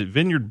other? Is it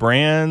Vineyard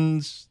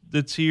Brands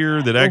that's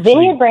here that actually...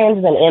 Vineyard Brands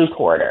is an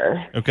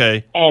importer.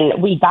 Okay.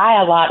 And we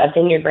buy a lot of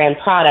Vineyard Brand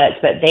products,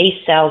 but they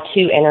sell to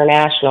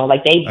international.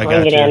 Like they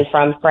bring it in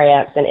from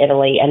France and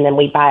Italy, and then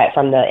we buy it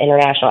from the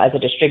international as a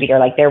distributor.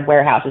 Like their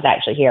warehouse is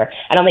actually here.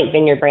 I don't think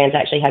Vineyard Brands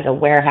actually has a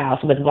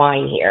warehouse with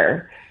wine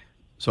here.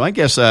 So I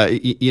guess,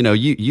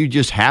 you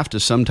just have to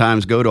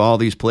sometimes go to all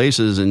these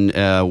places and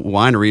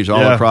wineries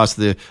all across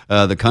the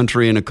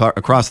country and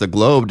across the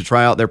globe to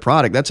try out their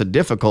product. That's a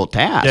difficult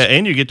task. Yeah,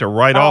 and you get to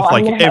write off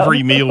like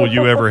every meal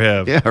you ever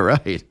have. Yeah,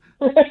 right.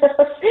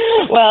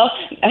 Well,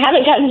 I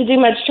haven't gotten to do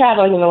much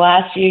traveling in the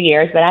last few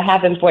years, but I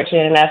have been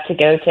fortunate enough to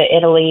go to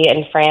Italy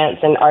and France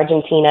and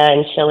Argentina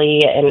and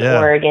Chile and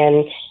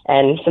Oregon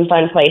and some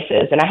fun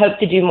places. And I hope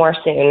to do more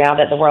soon now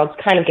that the world's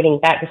kind of getting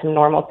back to some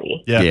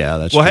normalcy. Yeah,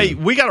 that's well, true. Hey,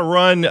 we got to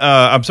run.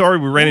 I'm sorry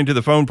we ran into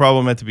the phone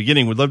problem at the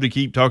beginning. We'd love to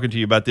keep talking to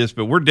you about this,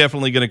 but we're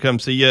definitely going to come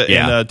see you.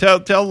 Yeah.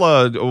 And tell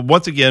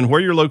once again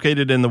where you're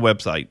located in the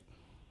website.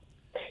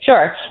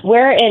 Sure.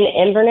 We're in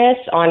Inverness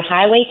on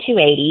Highway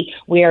 280.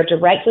 We are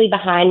directly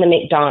behind the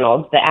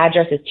McDonald's. The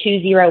address is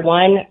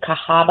 201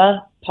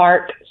 Cahaba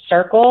Park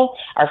Circle.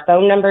 Our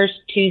phone number is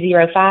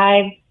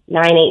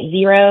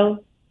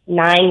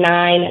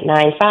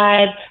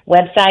 205-980-9995.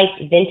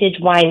 Website's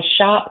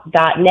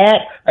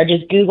vintageWineshop.net, or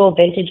just Google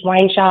Vintage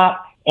Wine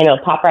Shop and it'll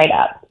pop right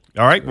up.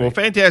 All right. Well,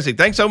 fantastic.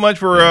 Thanks so much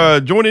for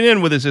joining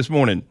in with us this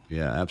morning.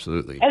 Yeah,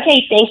 absolutely.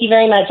 Okay. Thank you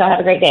very much. I'll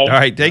have a great day. All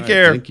right. Take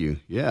care. Thank you.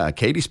 Yeah.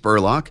 Katie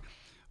Spurlock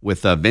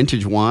with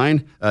vintage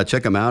wine.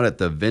 Check them out at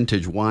the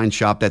Vintage Wine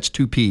Shop. That's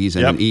 2 P's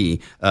and an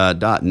E,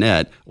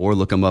 .net, or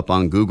look them up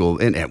on Google.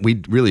 And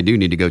we really do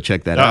need to go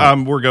check that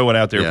out. We're going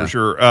out there for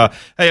sure.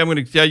 Hey, I'm going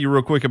to tell you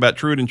real quick about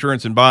Truett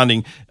Insurance and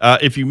Bonding.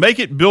 If you make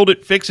it, build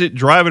it, fix it,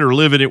 drive it, or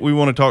live in it, we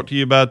want to talk to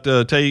you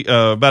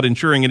about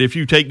insuring it if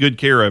you take good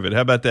care of it.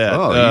 How about that?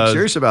 Oh, are you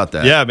serious about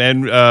that? Yeah,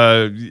 man.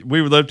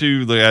 We would love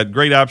to. They had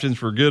great options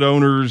for good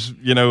owners,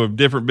 of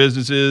different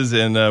businesses,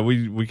 and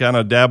we kind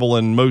of dabble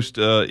in most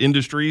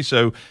industries,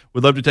 so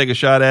we'd love to take a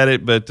shot at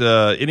it. But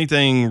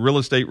anything real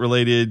estate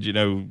related,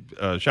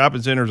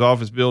 shopping centers,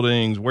 office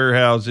buildings,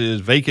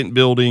 warehouses, vacant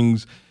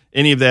buildings,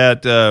 any of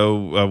that,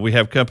 we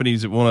have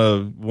companies that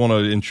want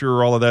to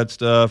insure all of that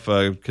stuff.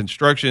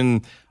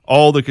 Construction,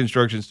 all the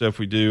construction stuff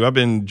we do. I've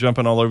been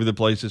jumping all over the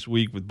place this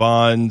week with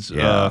bonds.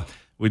 Yeah.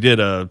 We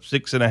did a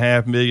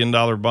 $6.5 million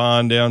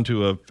bond down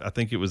to I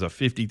think it was a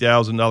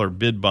 $50,000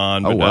 bid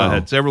bond. But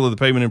had several of the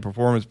payment and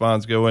performance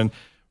bonds going.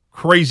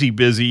 Crazy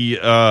busy.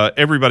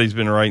 Everybody's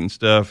been writing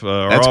stuff.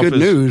 That's good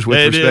news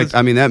with respect.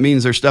 I mean, that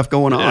means there's stuff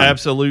going on.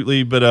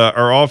 Absolutely. But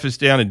our office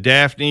down in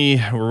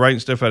Daphne, we're writing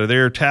stuff out of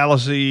there.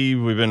 Tallahassee,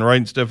 we've been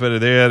writing stuff out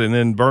of that. And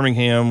then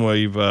Birmingham,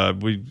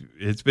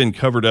 it's been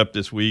covered up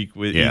this week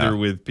with either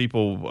with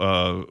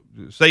people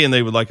saying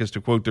they would like us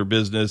to quote their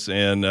business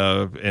and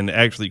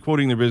actually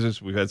quoting their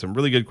business. We've had some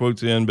really good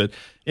quotes in, but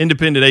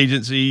independent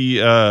agency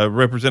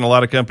represent a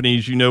lot of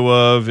companies you know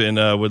of, and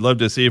would love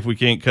to see if we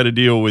can't cut a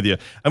deal with you.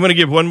 I'm going to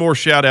give one more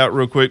shout out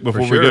real quick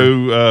before we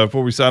go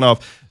before we sign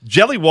off.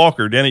 Jelly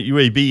Walker down at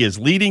UAB is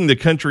leading the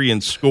country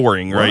in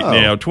scoring right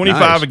now,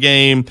 25 a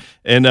game,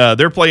 and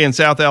they're playing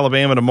South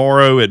Alabama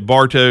tomorrow at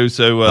Bartow.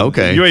 So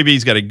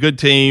UAB's got a good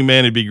team,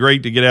 man. It'd be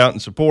great to get out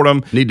and support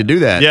them. Need to do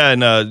that. Yeah,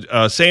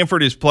 and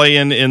Sanford is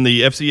playing in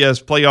the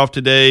FCS playoff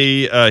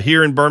today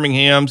here in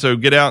Birmingham. So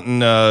get out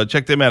and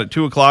check them out at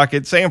 2:00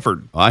 at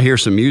Sanford. I hear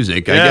some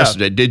music. I guess.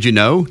 Did you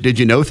know? Did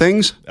you know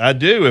things? I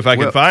do, if I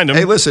can find them.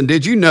 Hey, listen,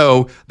 did you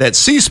know that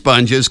sea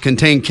sponges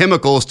contain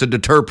chemicals to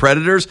deter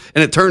predators?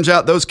 And it turns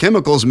out those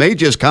chemicals may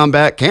just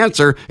combat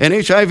cancer and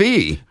HIV.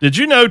 Did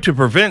you know to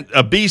prevent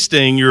a bee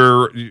sting,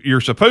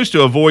 you're supposed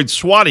to avoid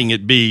swatting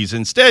at bees?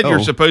 Instead,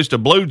 you're supposed to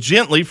blow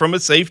gently from a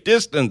safe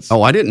distance.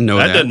 Oh, I didn't know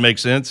that. That doesn't make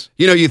sense.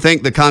 You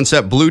think the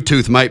concept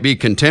Bluetooth might be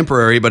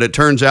contemporary, but it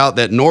turns out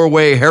that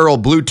Norway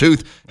Herald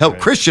Bluetooth helped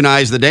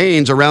Christianize the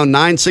Danes around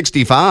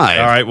 965.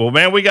 All right, well,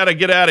 man, we got to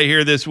get out of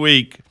here this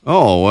week.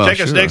 Oh, well, check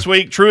us next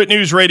week, Truett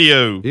News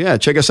Radio. Yeah,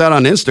 check us out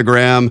on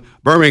Instagram.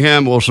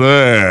 Birmingham will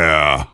say.